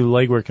started to do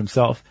legwork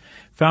himself.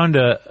 Found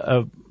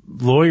a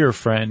lawyer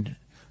friend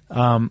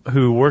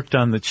who worked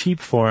on the cheap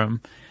for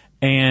him,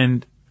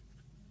 and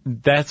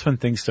that's when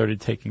things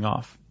started taking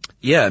off.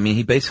 Yeah, I mean,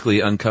 he basically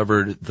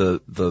uncovered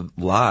the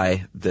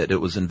lie that it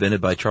was invented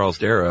by Charles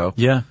Darrow.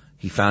 Yeah.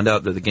 He found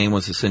out that the game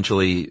was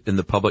essentially in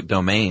the public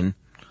domain,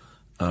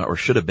 or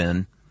should have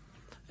been,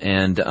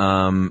 and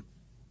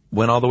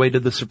went all the way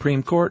to the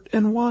Supreme Court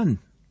and won.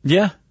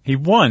 Yeah, he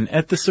won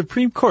at the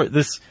Supreme Court.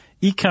 This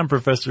econ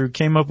professor who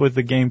came up with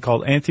a game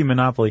called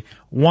Anti-Monopoly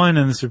won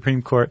in the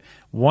Supreme Court,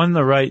 won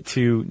the right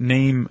to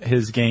name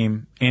his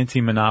game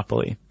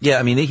Anti-Monopoly. Yeah,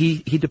 I mean, he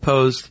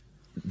deposed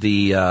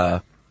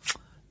the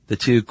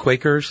two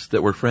Quakers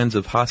that were friends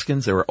of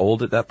Hoskins. They were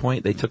old at that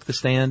point. They took the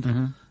stand.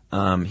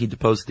 Mm-hmm. He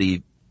deposed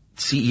the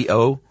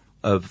CEO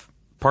of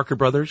Parker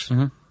Brothers,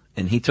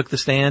 and he took the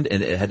stand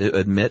and it had to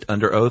admit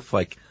under oath,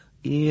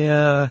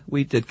 yeah,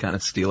 we did kind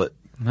of steal it.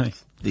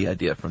 Nice. The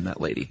idea from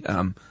that lady,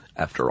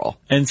 after all.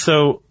 And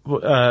so,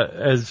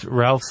 as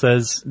Ralph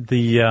says,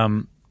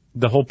 the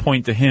whole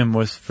point to him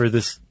was for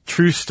this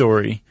true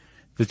story,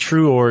 the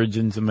true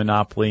origins of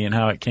Monopoly and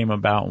how it came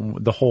about,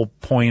 and the whole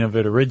point of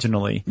it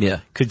originally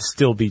could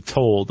still be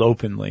told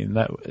openly. And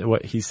that,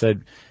 what he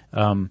said,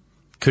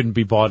 couldn't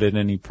be bought at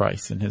any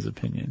price, in his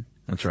opinion.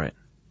 That's right.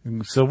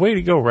 So way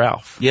to go,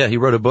 Ralph. Yeah, he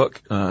wrote a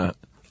book,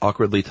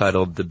 awkwardly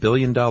titled The $1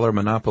 Billion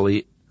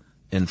Monopoly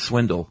and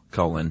Swindle,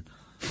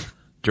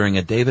 during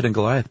a David and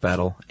Goliath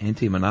battle,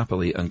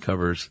 Anti-Monopoly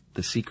uncovers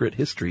the secret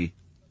history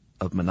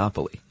of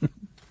Monopoly.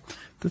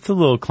 That's a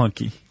little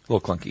clunky.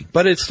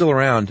 But it's still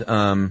around.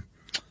 In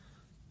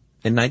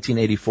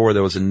 1984,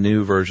 there was a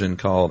new version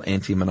called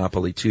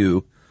Anti-Monopoly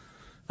 2,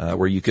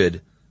 where you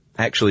could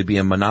actually be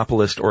a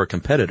monopolist or a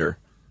competitor.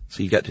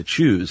 So you got to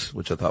choose,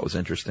 which I thought was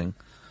interesting.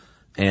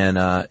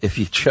 And if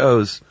you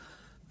chose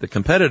the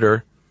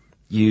competitor,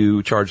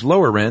 you charge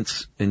lower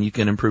rents and you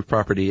can improve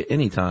property at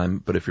any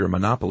time. But if you're a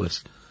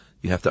monopolist,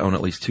 you have to own at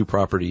least two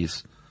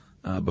properties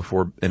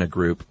before in a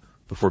group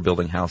before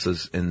building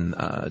houses and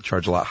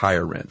charge a lot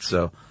higher rent.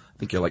 So I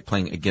think you're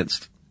playing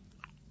against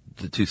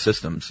the two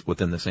systems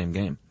within the same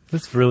game.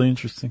 That's really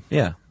interesting.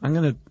 Yeah, I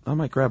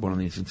might grab one of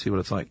these and see what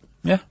it's like.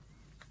 Yeah,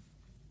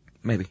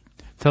 maybe.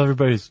 Tell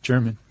everybody it's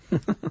German. You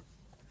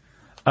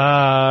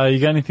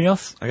got anything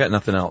else? I got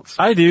nothing else.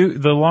 I do.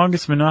 The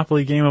longest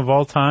Monopoly game of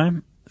all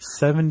time,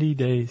 70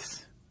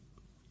 days.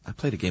 I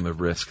played a game of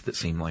Risk that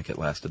seemed like it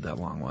lasted that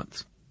long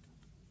once.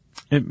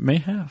 It may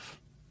have.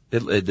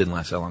 It didn't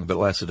last that long, but it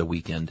lasted a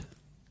weekend.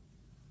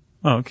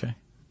 Oh, okay.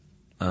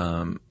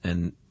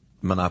 And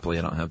Monopoly,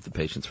 I don't have the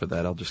patience for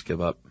that. I'll just give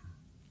up.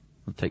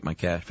 I'll take my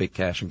fake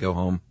cash and go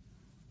home.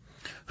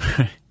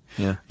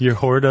 Yeah. Your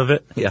hoard of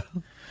it? Yeah.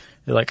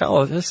 You're like,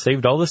 oh, I just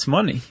saved all this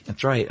money.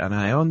 That's right, and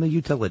I own the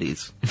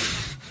utilities.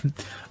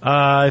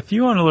 If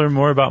you want to learn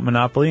more about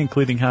Monopoly,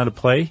 including how to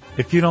play,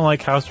 if you don't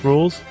like house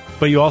rules,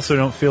 but you also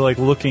don't feel like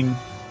looking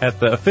at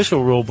the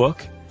official rule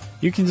book,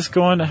 you can just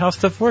go on to How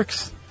Stuff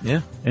Works.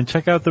 Yeah. And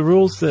check out the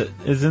rules that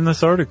is in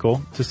this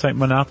article. Just type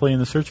Monopoly in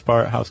the search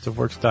bar at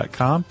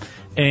howstuffworks.com.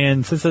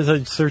 And since there's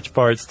a search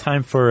bar, it's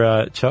time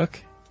for, Chuck.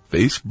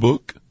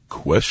 Facebook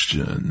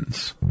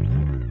questions.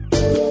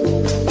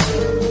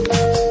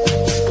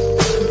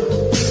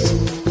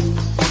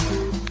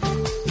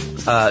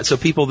 So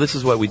people, this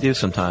is what we do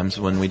sometimes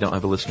when we don't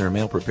have a listener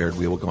mail prepared.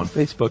 We will go on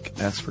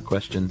Facebook, ask for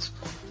questions,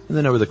 and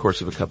then over the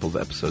course of a couple of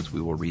episodes,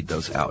 we will read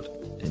those out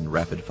in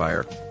rapid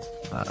fire,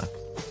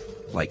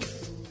 like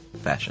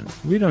fashion.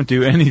 We don't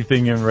do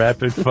anything in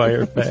rapid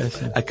fire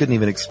fashion. I couldn't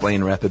even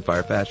explain rapid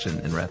fire fashion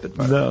in rapid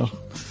fire. No. All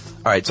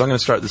right, so I'm going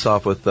to start this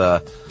off with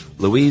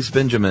Louise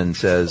Benjamin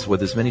says,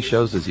 with as many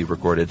shows as you've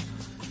recorded,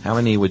 how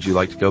many would you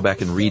like to go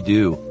back and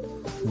redo?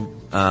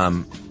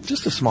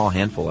 Just a small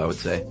handful, I would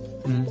say.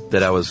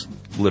 That I was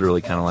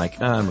literally kind of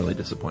like, I'm really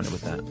disappointed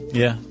with that.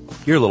 Yeah.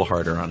 You're a little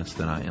harder on us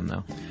than I am,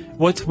 though.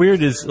 What's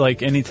weird is,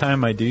 like,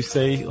 anytime I do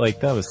say, like,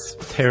 that was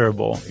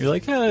terrible, you're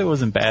like, yeah, it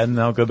wasn't bad, and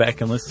I'll go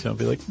back and listen to it and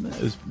be like,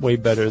 that was way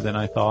better than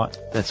I thought.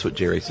 That's what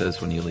Jerry says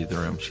when you leave the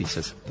room. She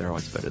says, they're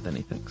always better than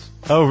he thinks.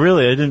 Oh,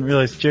 really? I didn't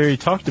realize Jerry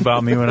talked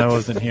about me when I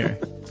wasn't here.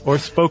 Or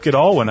spoke at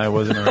all when I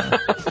wasn't around.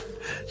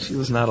 She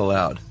was not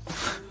allowed.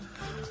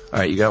 All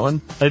right, you got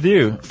one? I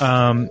do.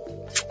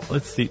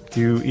 Let's see.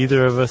 Do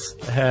either of us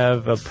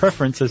have a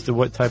preference as to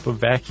what type of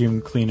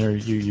vacuum cleaner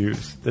you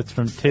use? That's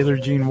from Taylor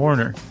Jean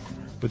Warner,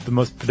 with the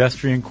most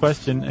pedestrian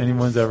question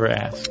anyone's ever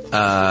asked.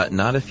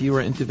 Not if you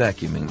were into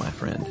vacuuming, my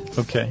friend.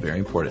 Okay. Very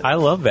important. I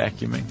love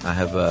vacuuming. I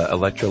have a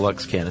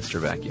Electrolux canister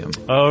vacuum.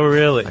 Oh,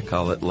 really? I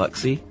call it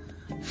Luxy,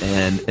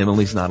 and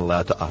Emily's not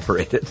allowed to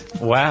operate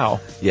it. Wow.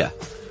 Yeah.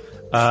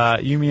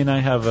 Yumi and I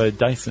have a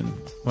Dyson,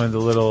 one of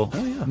the little,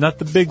 not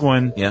the big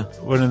one. Yeah.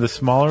 One of the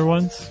smaller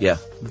ones. Yeah.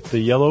 With the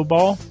yellow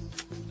ball.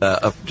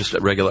 Just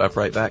a regular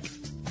upright vac.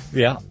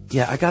 Yeah.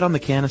 Yeah, I got on the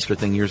canister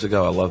thing years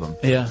ago. I love them.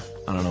 Yeah.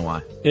 I don't know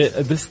why.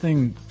 This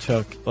thing,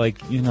 Chuck, like,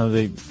 you know,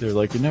 they're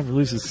like, it never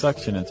loses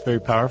suction. It's very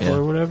powerful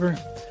or whatever.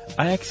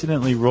 I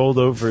accidentally rolled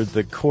over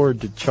the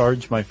cord to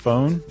charge my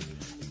phone.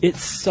 It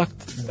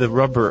sucked the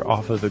rubber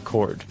off of the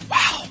cord.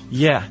 Wow.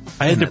 Yeah.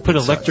 I had to put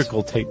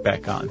electrical tape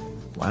back on.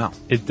 Wow.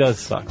 It does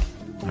suck.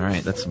 All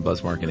right. That's some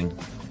buzz marketing.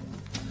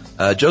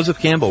 Joseph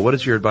Campbell, what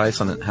is your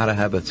advice on how to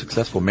have a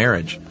successful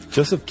marriage?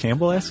 Joseph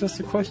Campbell asked us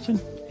a question?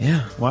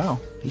 Yeah. Wow.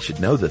 He should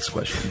know this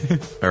question.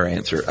 Or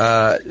answer.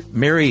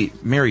 Marry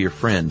your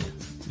friend.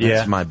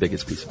 That's my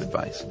biggest piece of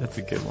advice. That's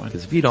a good one.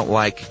 Because if you don't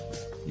like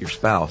your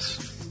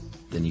spouse,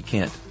 then you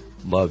can't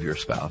love your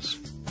spouse.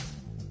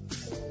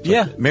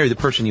 So marry the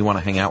person you want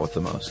to hang out with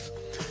the most.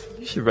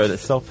 You should write a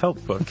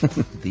self-help book.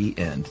 The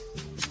end.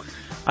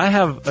 I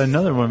have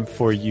another one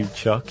for you,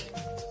 Chuck.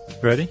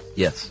 Ready?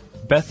 Yes.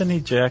 Bethany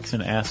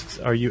Jackson asks,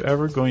 are you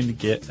ever going to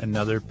get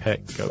another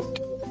pet goat?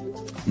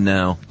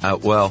 No.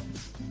 Well,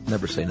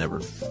 never say never.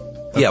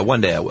 Okay. Yeah,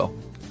 one day I will.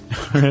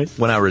 Right.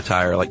 When I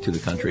retire, like to the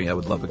country, I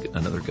would love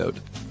another goat.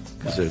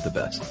 Because they're the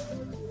best.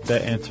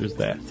 That answers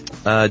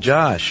that.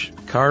 Josh,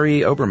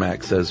 Kari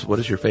Obermack says, what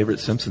is your favorite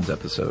Simpsons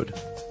episode?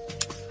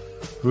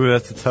 Ooh,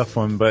 that's a tough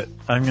one, but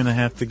I'm going to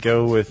have to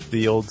go with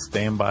the old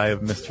standby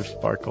of Mr.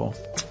 Sparkle.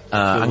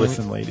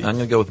 Lady. I'm going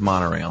to go with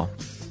Monorail.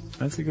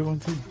 That's a good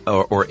one, too.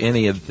 Or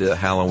any of the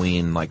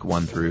Halloween, like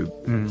 1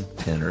 through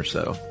 10 or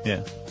so.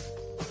 Yeah.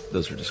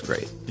 Those are just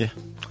great. Yeah.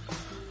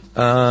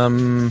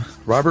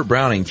 Robert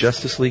Browning,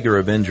 Justice League or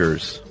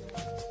Avengers?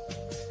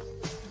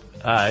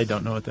 I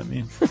don't know what that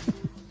means.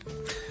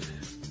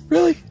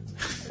 Really?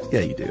 Yeah,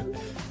 you do.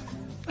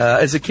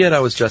 As a kid, I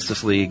was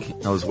Justice League.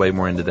 I was way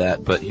more into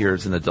that. But here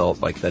as an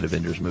adult, like that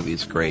Avengers movie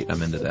is great.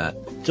 I'm into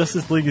that.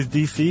 Justice League is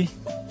DC?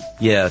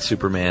 Yeah,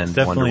 Superman,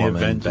 definitely Wonder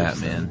Woman, Avengers.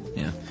 Batman.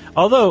 Yeah.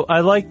 Although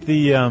I like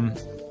the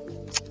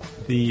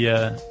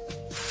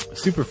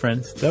Super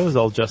Friends. That was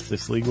all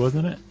Justice League,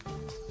 wasn't it?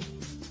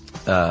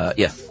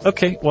 Yeah.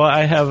 Okay. Well,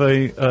 I have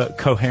a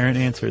coherent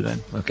answer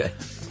then. Okay.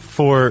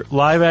 For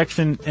live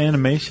action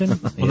animation,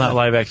 well, not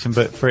live action,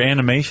 but for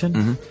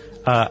animation,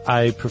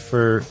 I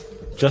prefer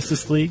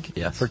Justice League.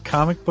 Yes. For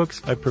comic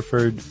books, I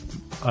preferred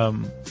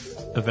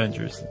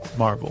Avengers,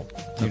 Marvel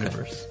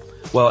Universe.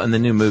 Well, in the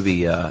new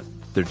movie,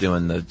 they're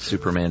doing the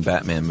Superman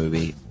Batman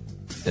movie,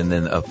 and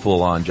then a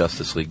full-on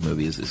Justice League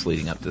movie is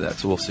leading up to that.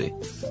 So we'll see.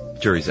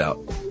 Jury's out.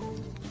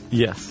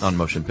 Yes. On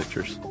motion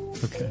pictures.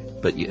 Okay.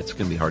 But yeah, it's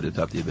going to be hard to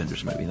top the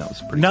Avengers movie. That was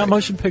pretty. Not great.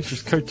 motion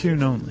pictures,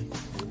 cartoon only.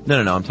 No.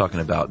 I'm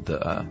talking about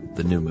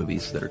the new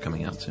movies that are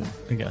coming out soon.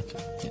 I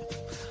gotcha.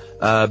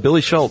 Yeah.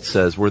 Billy Schultz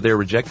says, were there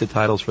rejected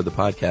titles for the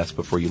podcast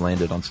before you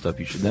landed on Stuff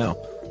You Should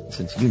Know?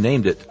 Since you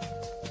named it,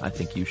 I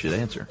think you should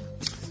answer.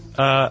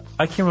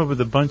 I came up with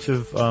a bunch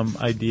of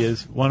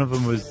ideas. One of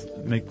them was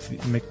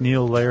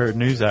McNeil Lehrer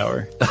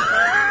NewsHour.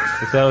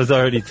 If that was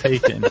already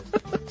taken.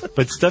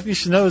 But Stuff You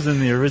Should Know is in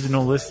the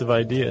original list of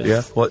ideas.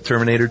 Yeah. What,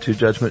 Terminator 2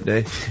 Judgment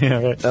Day?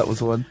 Yeah, right. That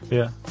was one.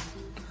 Yeah.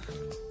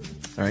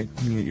 All right,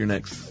 you're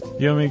next.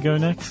 You want me to go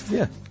next?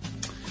 Yeah.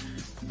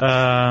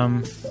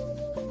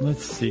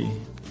 Let's see.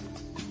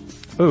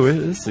 Oh,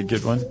 this is a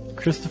good one.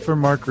 Christopher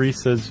Mark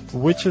Reese says,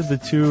 which of the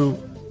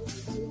two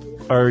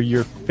are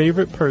your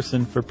favorite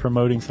person for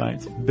promoting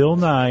science? Bill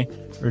Nye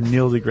or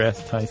Neil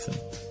deGrasse Tyson?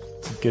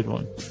 It's a good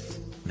one.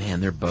 Man,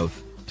 they're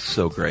both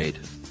so great.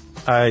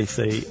 I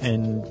say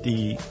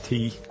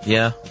NDT.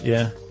 Yeah?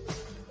 Yeah.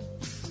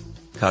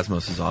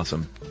 Cosmos is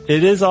awesome.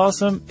 It is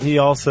awesome. He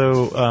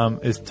also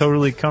is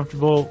totally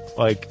comfortable,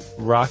 like,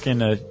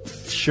 rocking a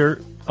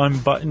shirt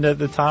unbuttoned at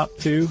the top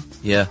too.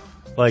 Yeah.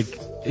 Like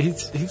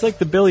he's like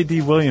the Billy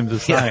D. Williams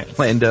of science.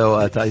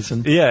 Lando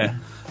Tyson. Yeah.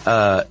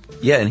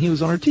 Yeah, and he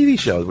was on our TV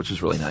show, which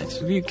is really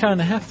nice. You kind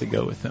of have to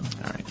go with him.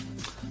 All right.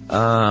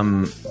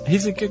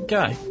 He's a good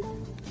guy.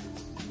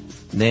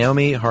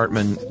 Naomi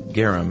Hartman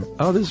Garum.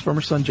 Oh, this is from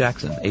her son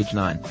Jackson, age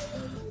 9.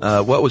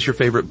 What was your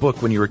favorite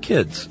book when you were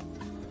kids?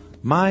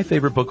 My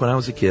favorite book when I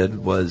was a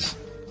kid was,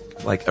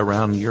 like,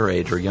 around your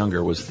age or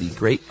younger, was The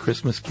Great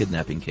Christmas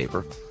Kidnapping Caper.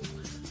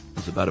 It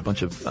was about a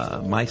bunch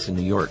of mice in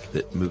New York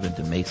that move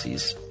into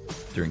Macy's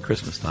during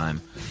Christmas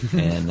time,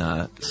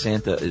 and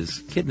Santa is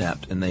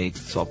kidnapped, and they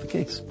solve the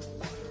case.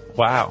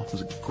 Wow. It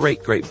was a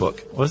great, great book.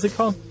 What was it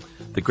called?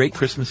 The Great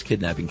Christmas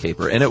Kidnapping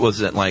Caper. And it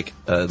wasn't like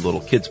a little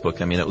kid's book.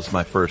 I mean, it was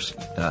my first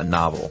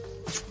novel.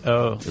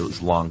 Oh. It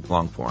was long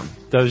form.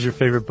 That was your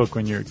favorite book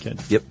when you were a kid?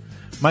 Yep.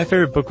 My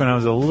favorite book when I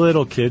was a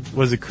little kid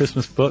was a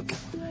Christmas book.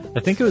 I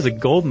think it was a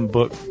golden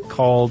book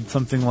called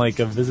something like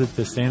A Visit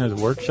to Santa's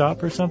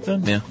Workshop or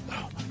something. Yeah.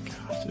 Oh my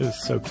gosh, it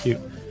was so cute.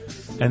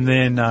 And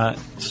then,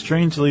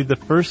 strangely, the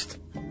first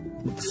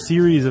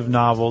series of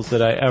novels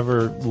that I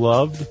ever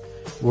loved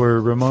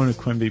were Ramona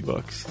Quimby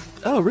books.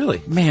 Oh,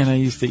 really? Man, I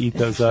used to eat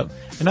those up.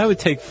 And I would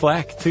take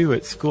flack, too,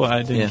 at school.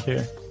 I didn't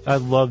care. I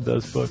loved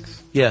those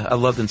books. Yeah, I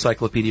loved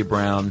Encyclopedia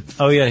Brown.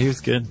 Oh, yeah, he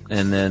was good.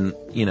 And then,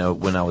 you know,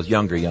 when I was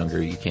younger,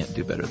 you can't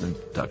do better than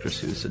Dr.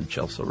 Seuss and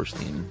Shel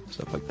Silverstein and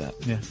stuff like that.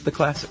 Yeah. The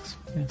classics.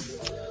 Yeah.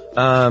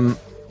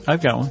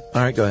 I've got one.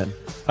 All right, go ahead.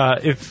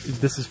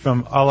 If this is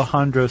from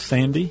Alejandro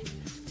Sandy.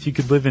 If you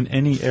could live in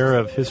any era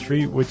of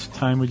history, which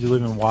time would you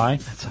live and why?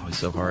 That's always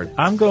so hard.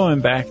 I'm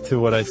going back to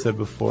what I said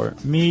before.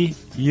 Me,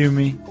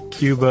 Yumi,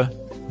 Cuba,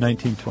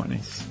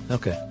 1920s.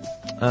 Okay.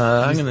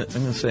 I'm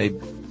gonna say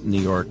New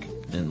York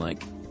in,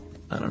 like,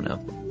 I don't know,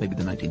 maybe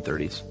the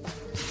 1930s.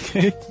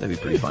 Okay. That'd be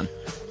pretty fun.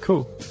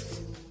 Cool.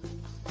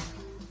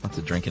 Lots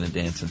of drinking and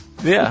dancing.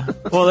 Yeah.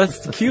 Well,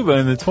 that's Cuba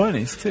in the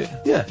 20s, too.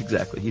 Yeah,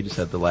 exactly. You just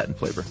have the Latin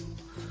flavor.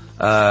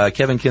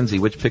 Kevin Kinsey,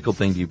 which pickled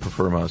thing do you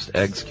prefer most?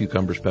 Eggs,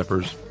 cucumbers,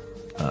 peppers,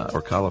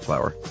 or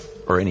cauliflower,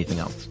 or anything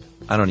else?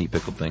 I don't eat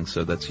pickled things,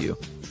 so that's you.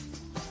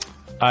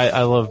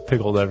 I love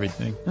pickled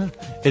everything.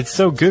 It's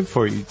so good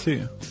for you,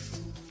 too.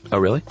 Oh,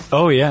 really?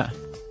 Oh, yeah.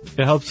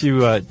 It helps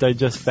you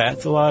digest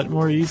fats a lot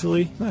more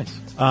easily. Nice.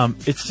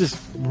 It's just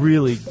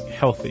really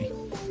healthy.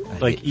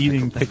 Like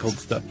eating pickled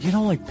stuff. You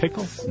don't like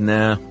pickles?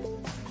 Nah.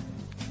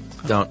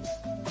 Don't.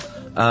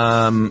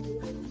 I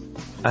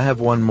have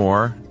one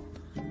more.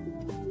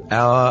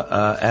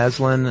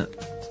 Aslan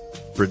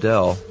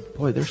Bradell.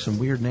 Boy, there's some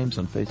weird names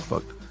on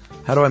Facebook.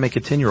 How do I make a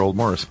 10-year-old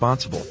more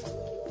responsible?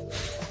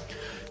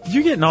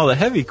 You're getting all the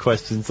heavy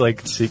questions,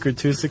 like secret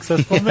to a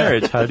successful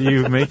marriage. How do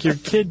you make your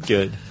kid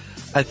good?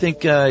 I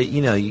think,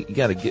 you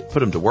gotta put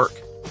them to work.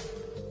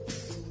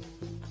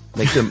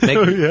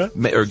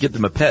 Or get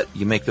them a pet.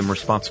 You make them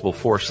responsible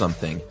for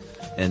something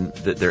and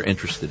that they're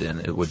interested in.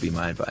 It would be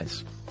my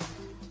advice.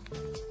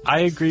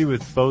 I agree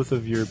with both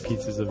of your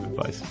pieces of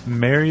advice.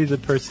 Marry the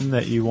person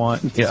that you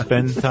want to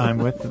spend time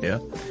with. Yeah.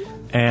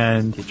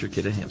 And get your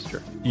kid a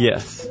hamster.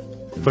 Yes.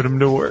 Put him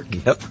to work.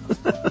 Yep.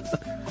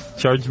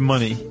 Charge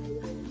money.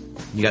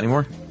 You got any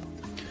more?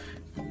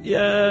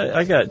 Yeah,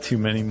 I got too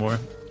many more.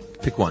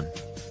 Pick one.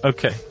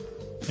 Okay.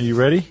 Are you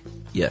ready?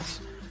 Yes.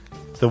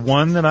 The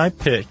one that I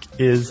pick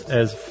is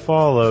as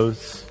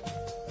follows.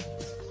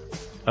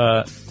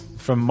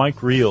 From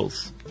Mike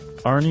Reels.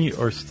 Arnie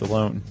or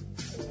Stallone?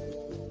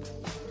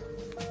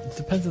 It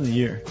depends on the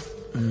year.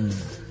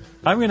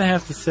 I'm going to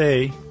have to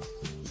say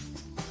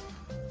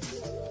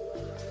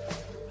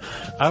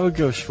I would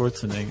go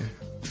Schwarzenegger.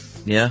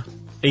 Yeah?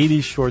 80s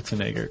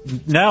Schwarzenegger.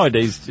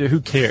 Nowadays,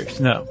 who cares?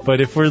 No. But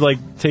if we're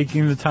like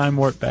taking the time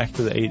warp back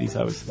to the 80s,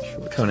 I would say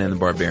Schwarzenegger. Conan the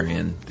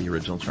Barbarian, the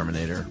original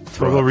Terminator.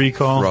 Total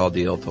Recall. Raw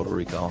Deal, Total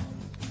Recall.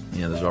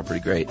 Yeah, those are all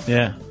pretty great.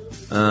 Yeah.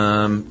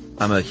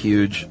 I'm a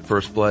huge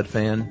First Blood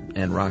fan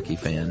and Rocky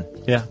fan.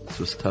 Yeah. So it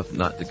was tough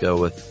not to go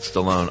with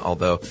Stallone,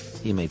 although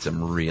he made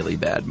some really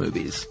bad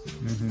movies.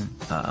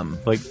 Mm-hmm.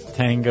 Like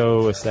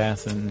Tango,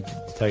 Assassin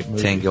type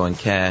movies. Tango and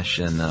Cash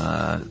and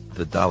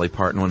the Dolly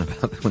Parton one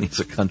about when he's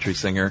a country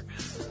singer.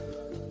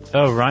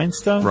 Oh,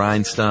 Rhinestone?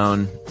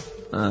 Rhinestone,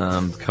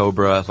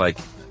 Cobra, like,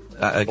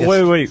 I guess.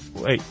 Wait.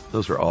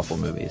 Those were awful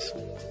movies.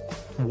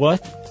 What?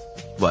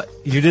 What?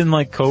 You didn't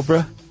like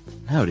Cobra?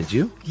 No, did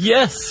you?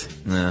 Yes!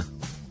 Nah.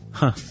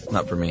 Huh.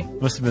 Not for me.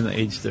 Must have been the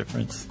age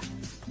difference.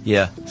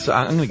 Yeah. So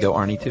I'm going to go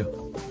Arnie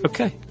too.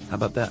 Okay. How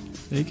about that?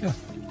 There you go.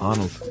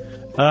 Arnold.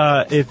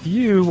 If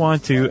you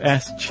want to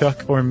ask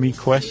Chuck or me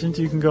questions,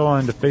 you can go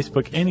on to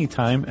Facebook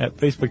anytime at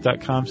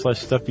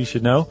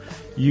facebook.com/stuffyoushouldknow.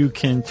 You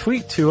can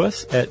tweet to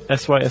us at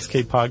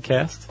SYSK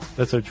Podcast.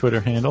 That's our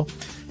Twitter handle.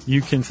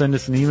 You can send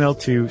us an email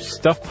to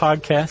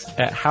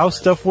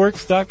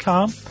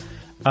stuffpodcast@howstuffworks.com.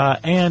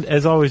 And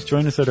as always,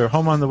 join us at our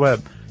home on the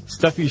web,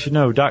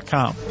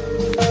 stuffyoushouldknow.com.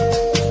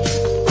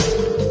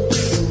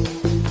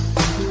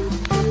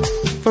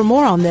 For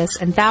more on this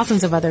and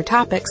thousands of other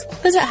topics,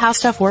 visit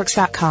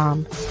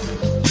howstuffworks.com.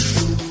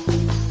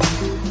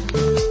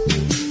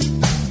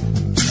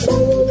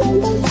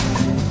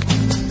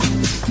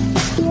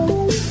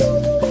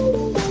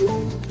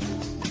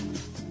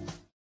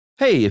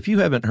 Hey, if you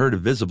haven't heard of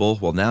Visible,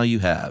 well, now you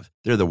have.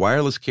 They're the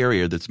wireless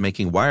carrier that's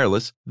making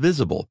wireless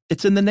visible.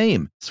 It's in the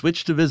name.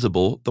 Switch to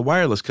Visible, the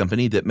wireless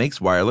company that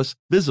makes wireless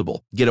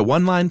visible. Get a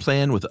one-line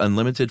plan with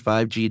unlimited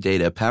 5G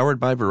data powered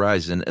by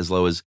Verizon as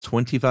low as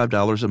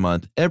 $25 a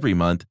month, every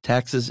month,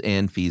 taxes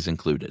and fees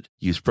included.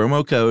 Use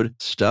promo code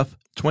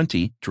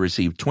STUFF20 to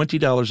receive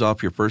 $20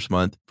 off your first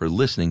month for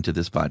listening to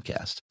this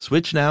podcast.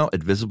 Switch now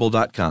at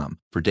Visible.com.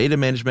 For data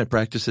management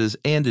practices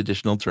and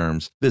additional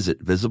terms,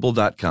 visit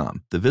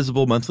Visible.com. The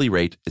Visible monthly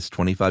rate is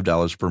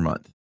 $25 per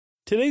month.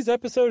 Today's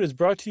episode is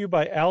brought to you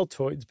by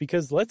Altoids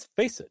because, let's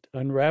face it,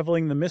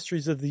 unraveling the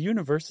mysteries of the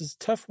universe is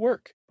tough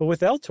work. But with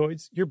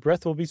Altoids, your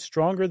breath will be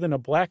stronger than a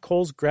black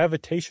hole's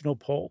gravitational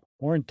pull,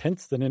 more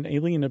intense than an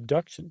alien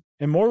abduction,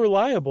 and more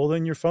reliable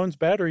than your phone's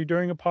battery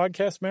during a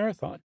podcast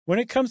marathon. When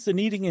it comes to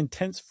needing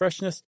intense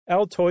freshness,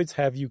 Altoids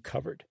have you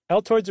covered.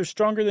 Altoids are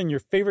stronger than your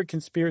favorite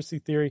conspiracy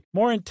theory,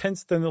 more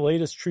intense than the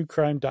latest true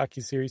crime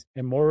docuseries,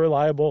 and more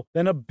reliable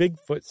than a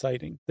Bigfoot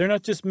sighting. They're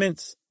not just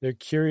mints, they're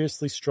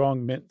curiously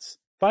strong mints.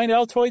 Find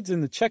Altoids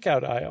in the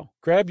checkout aisle.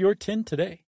 Grab your tin today.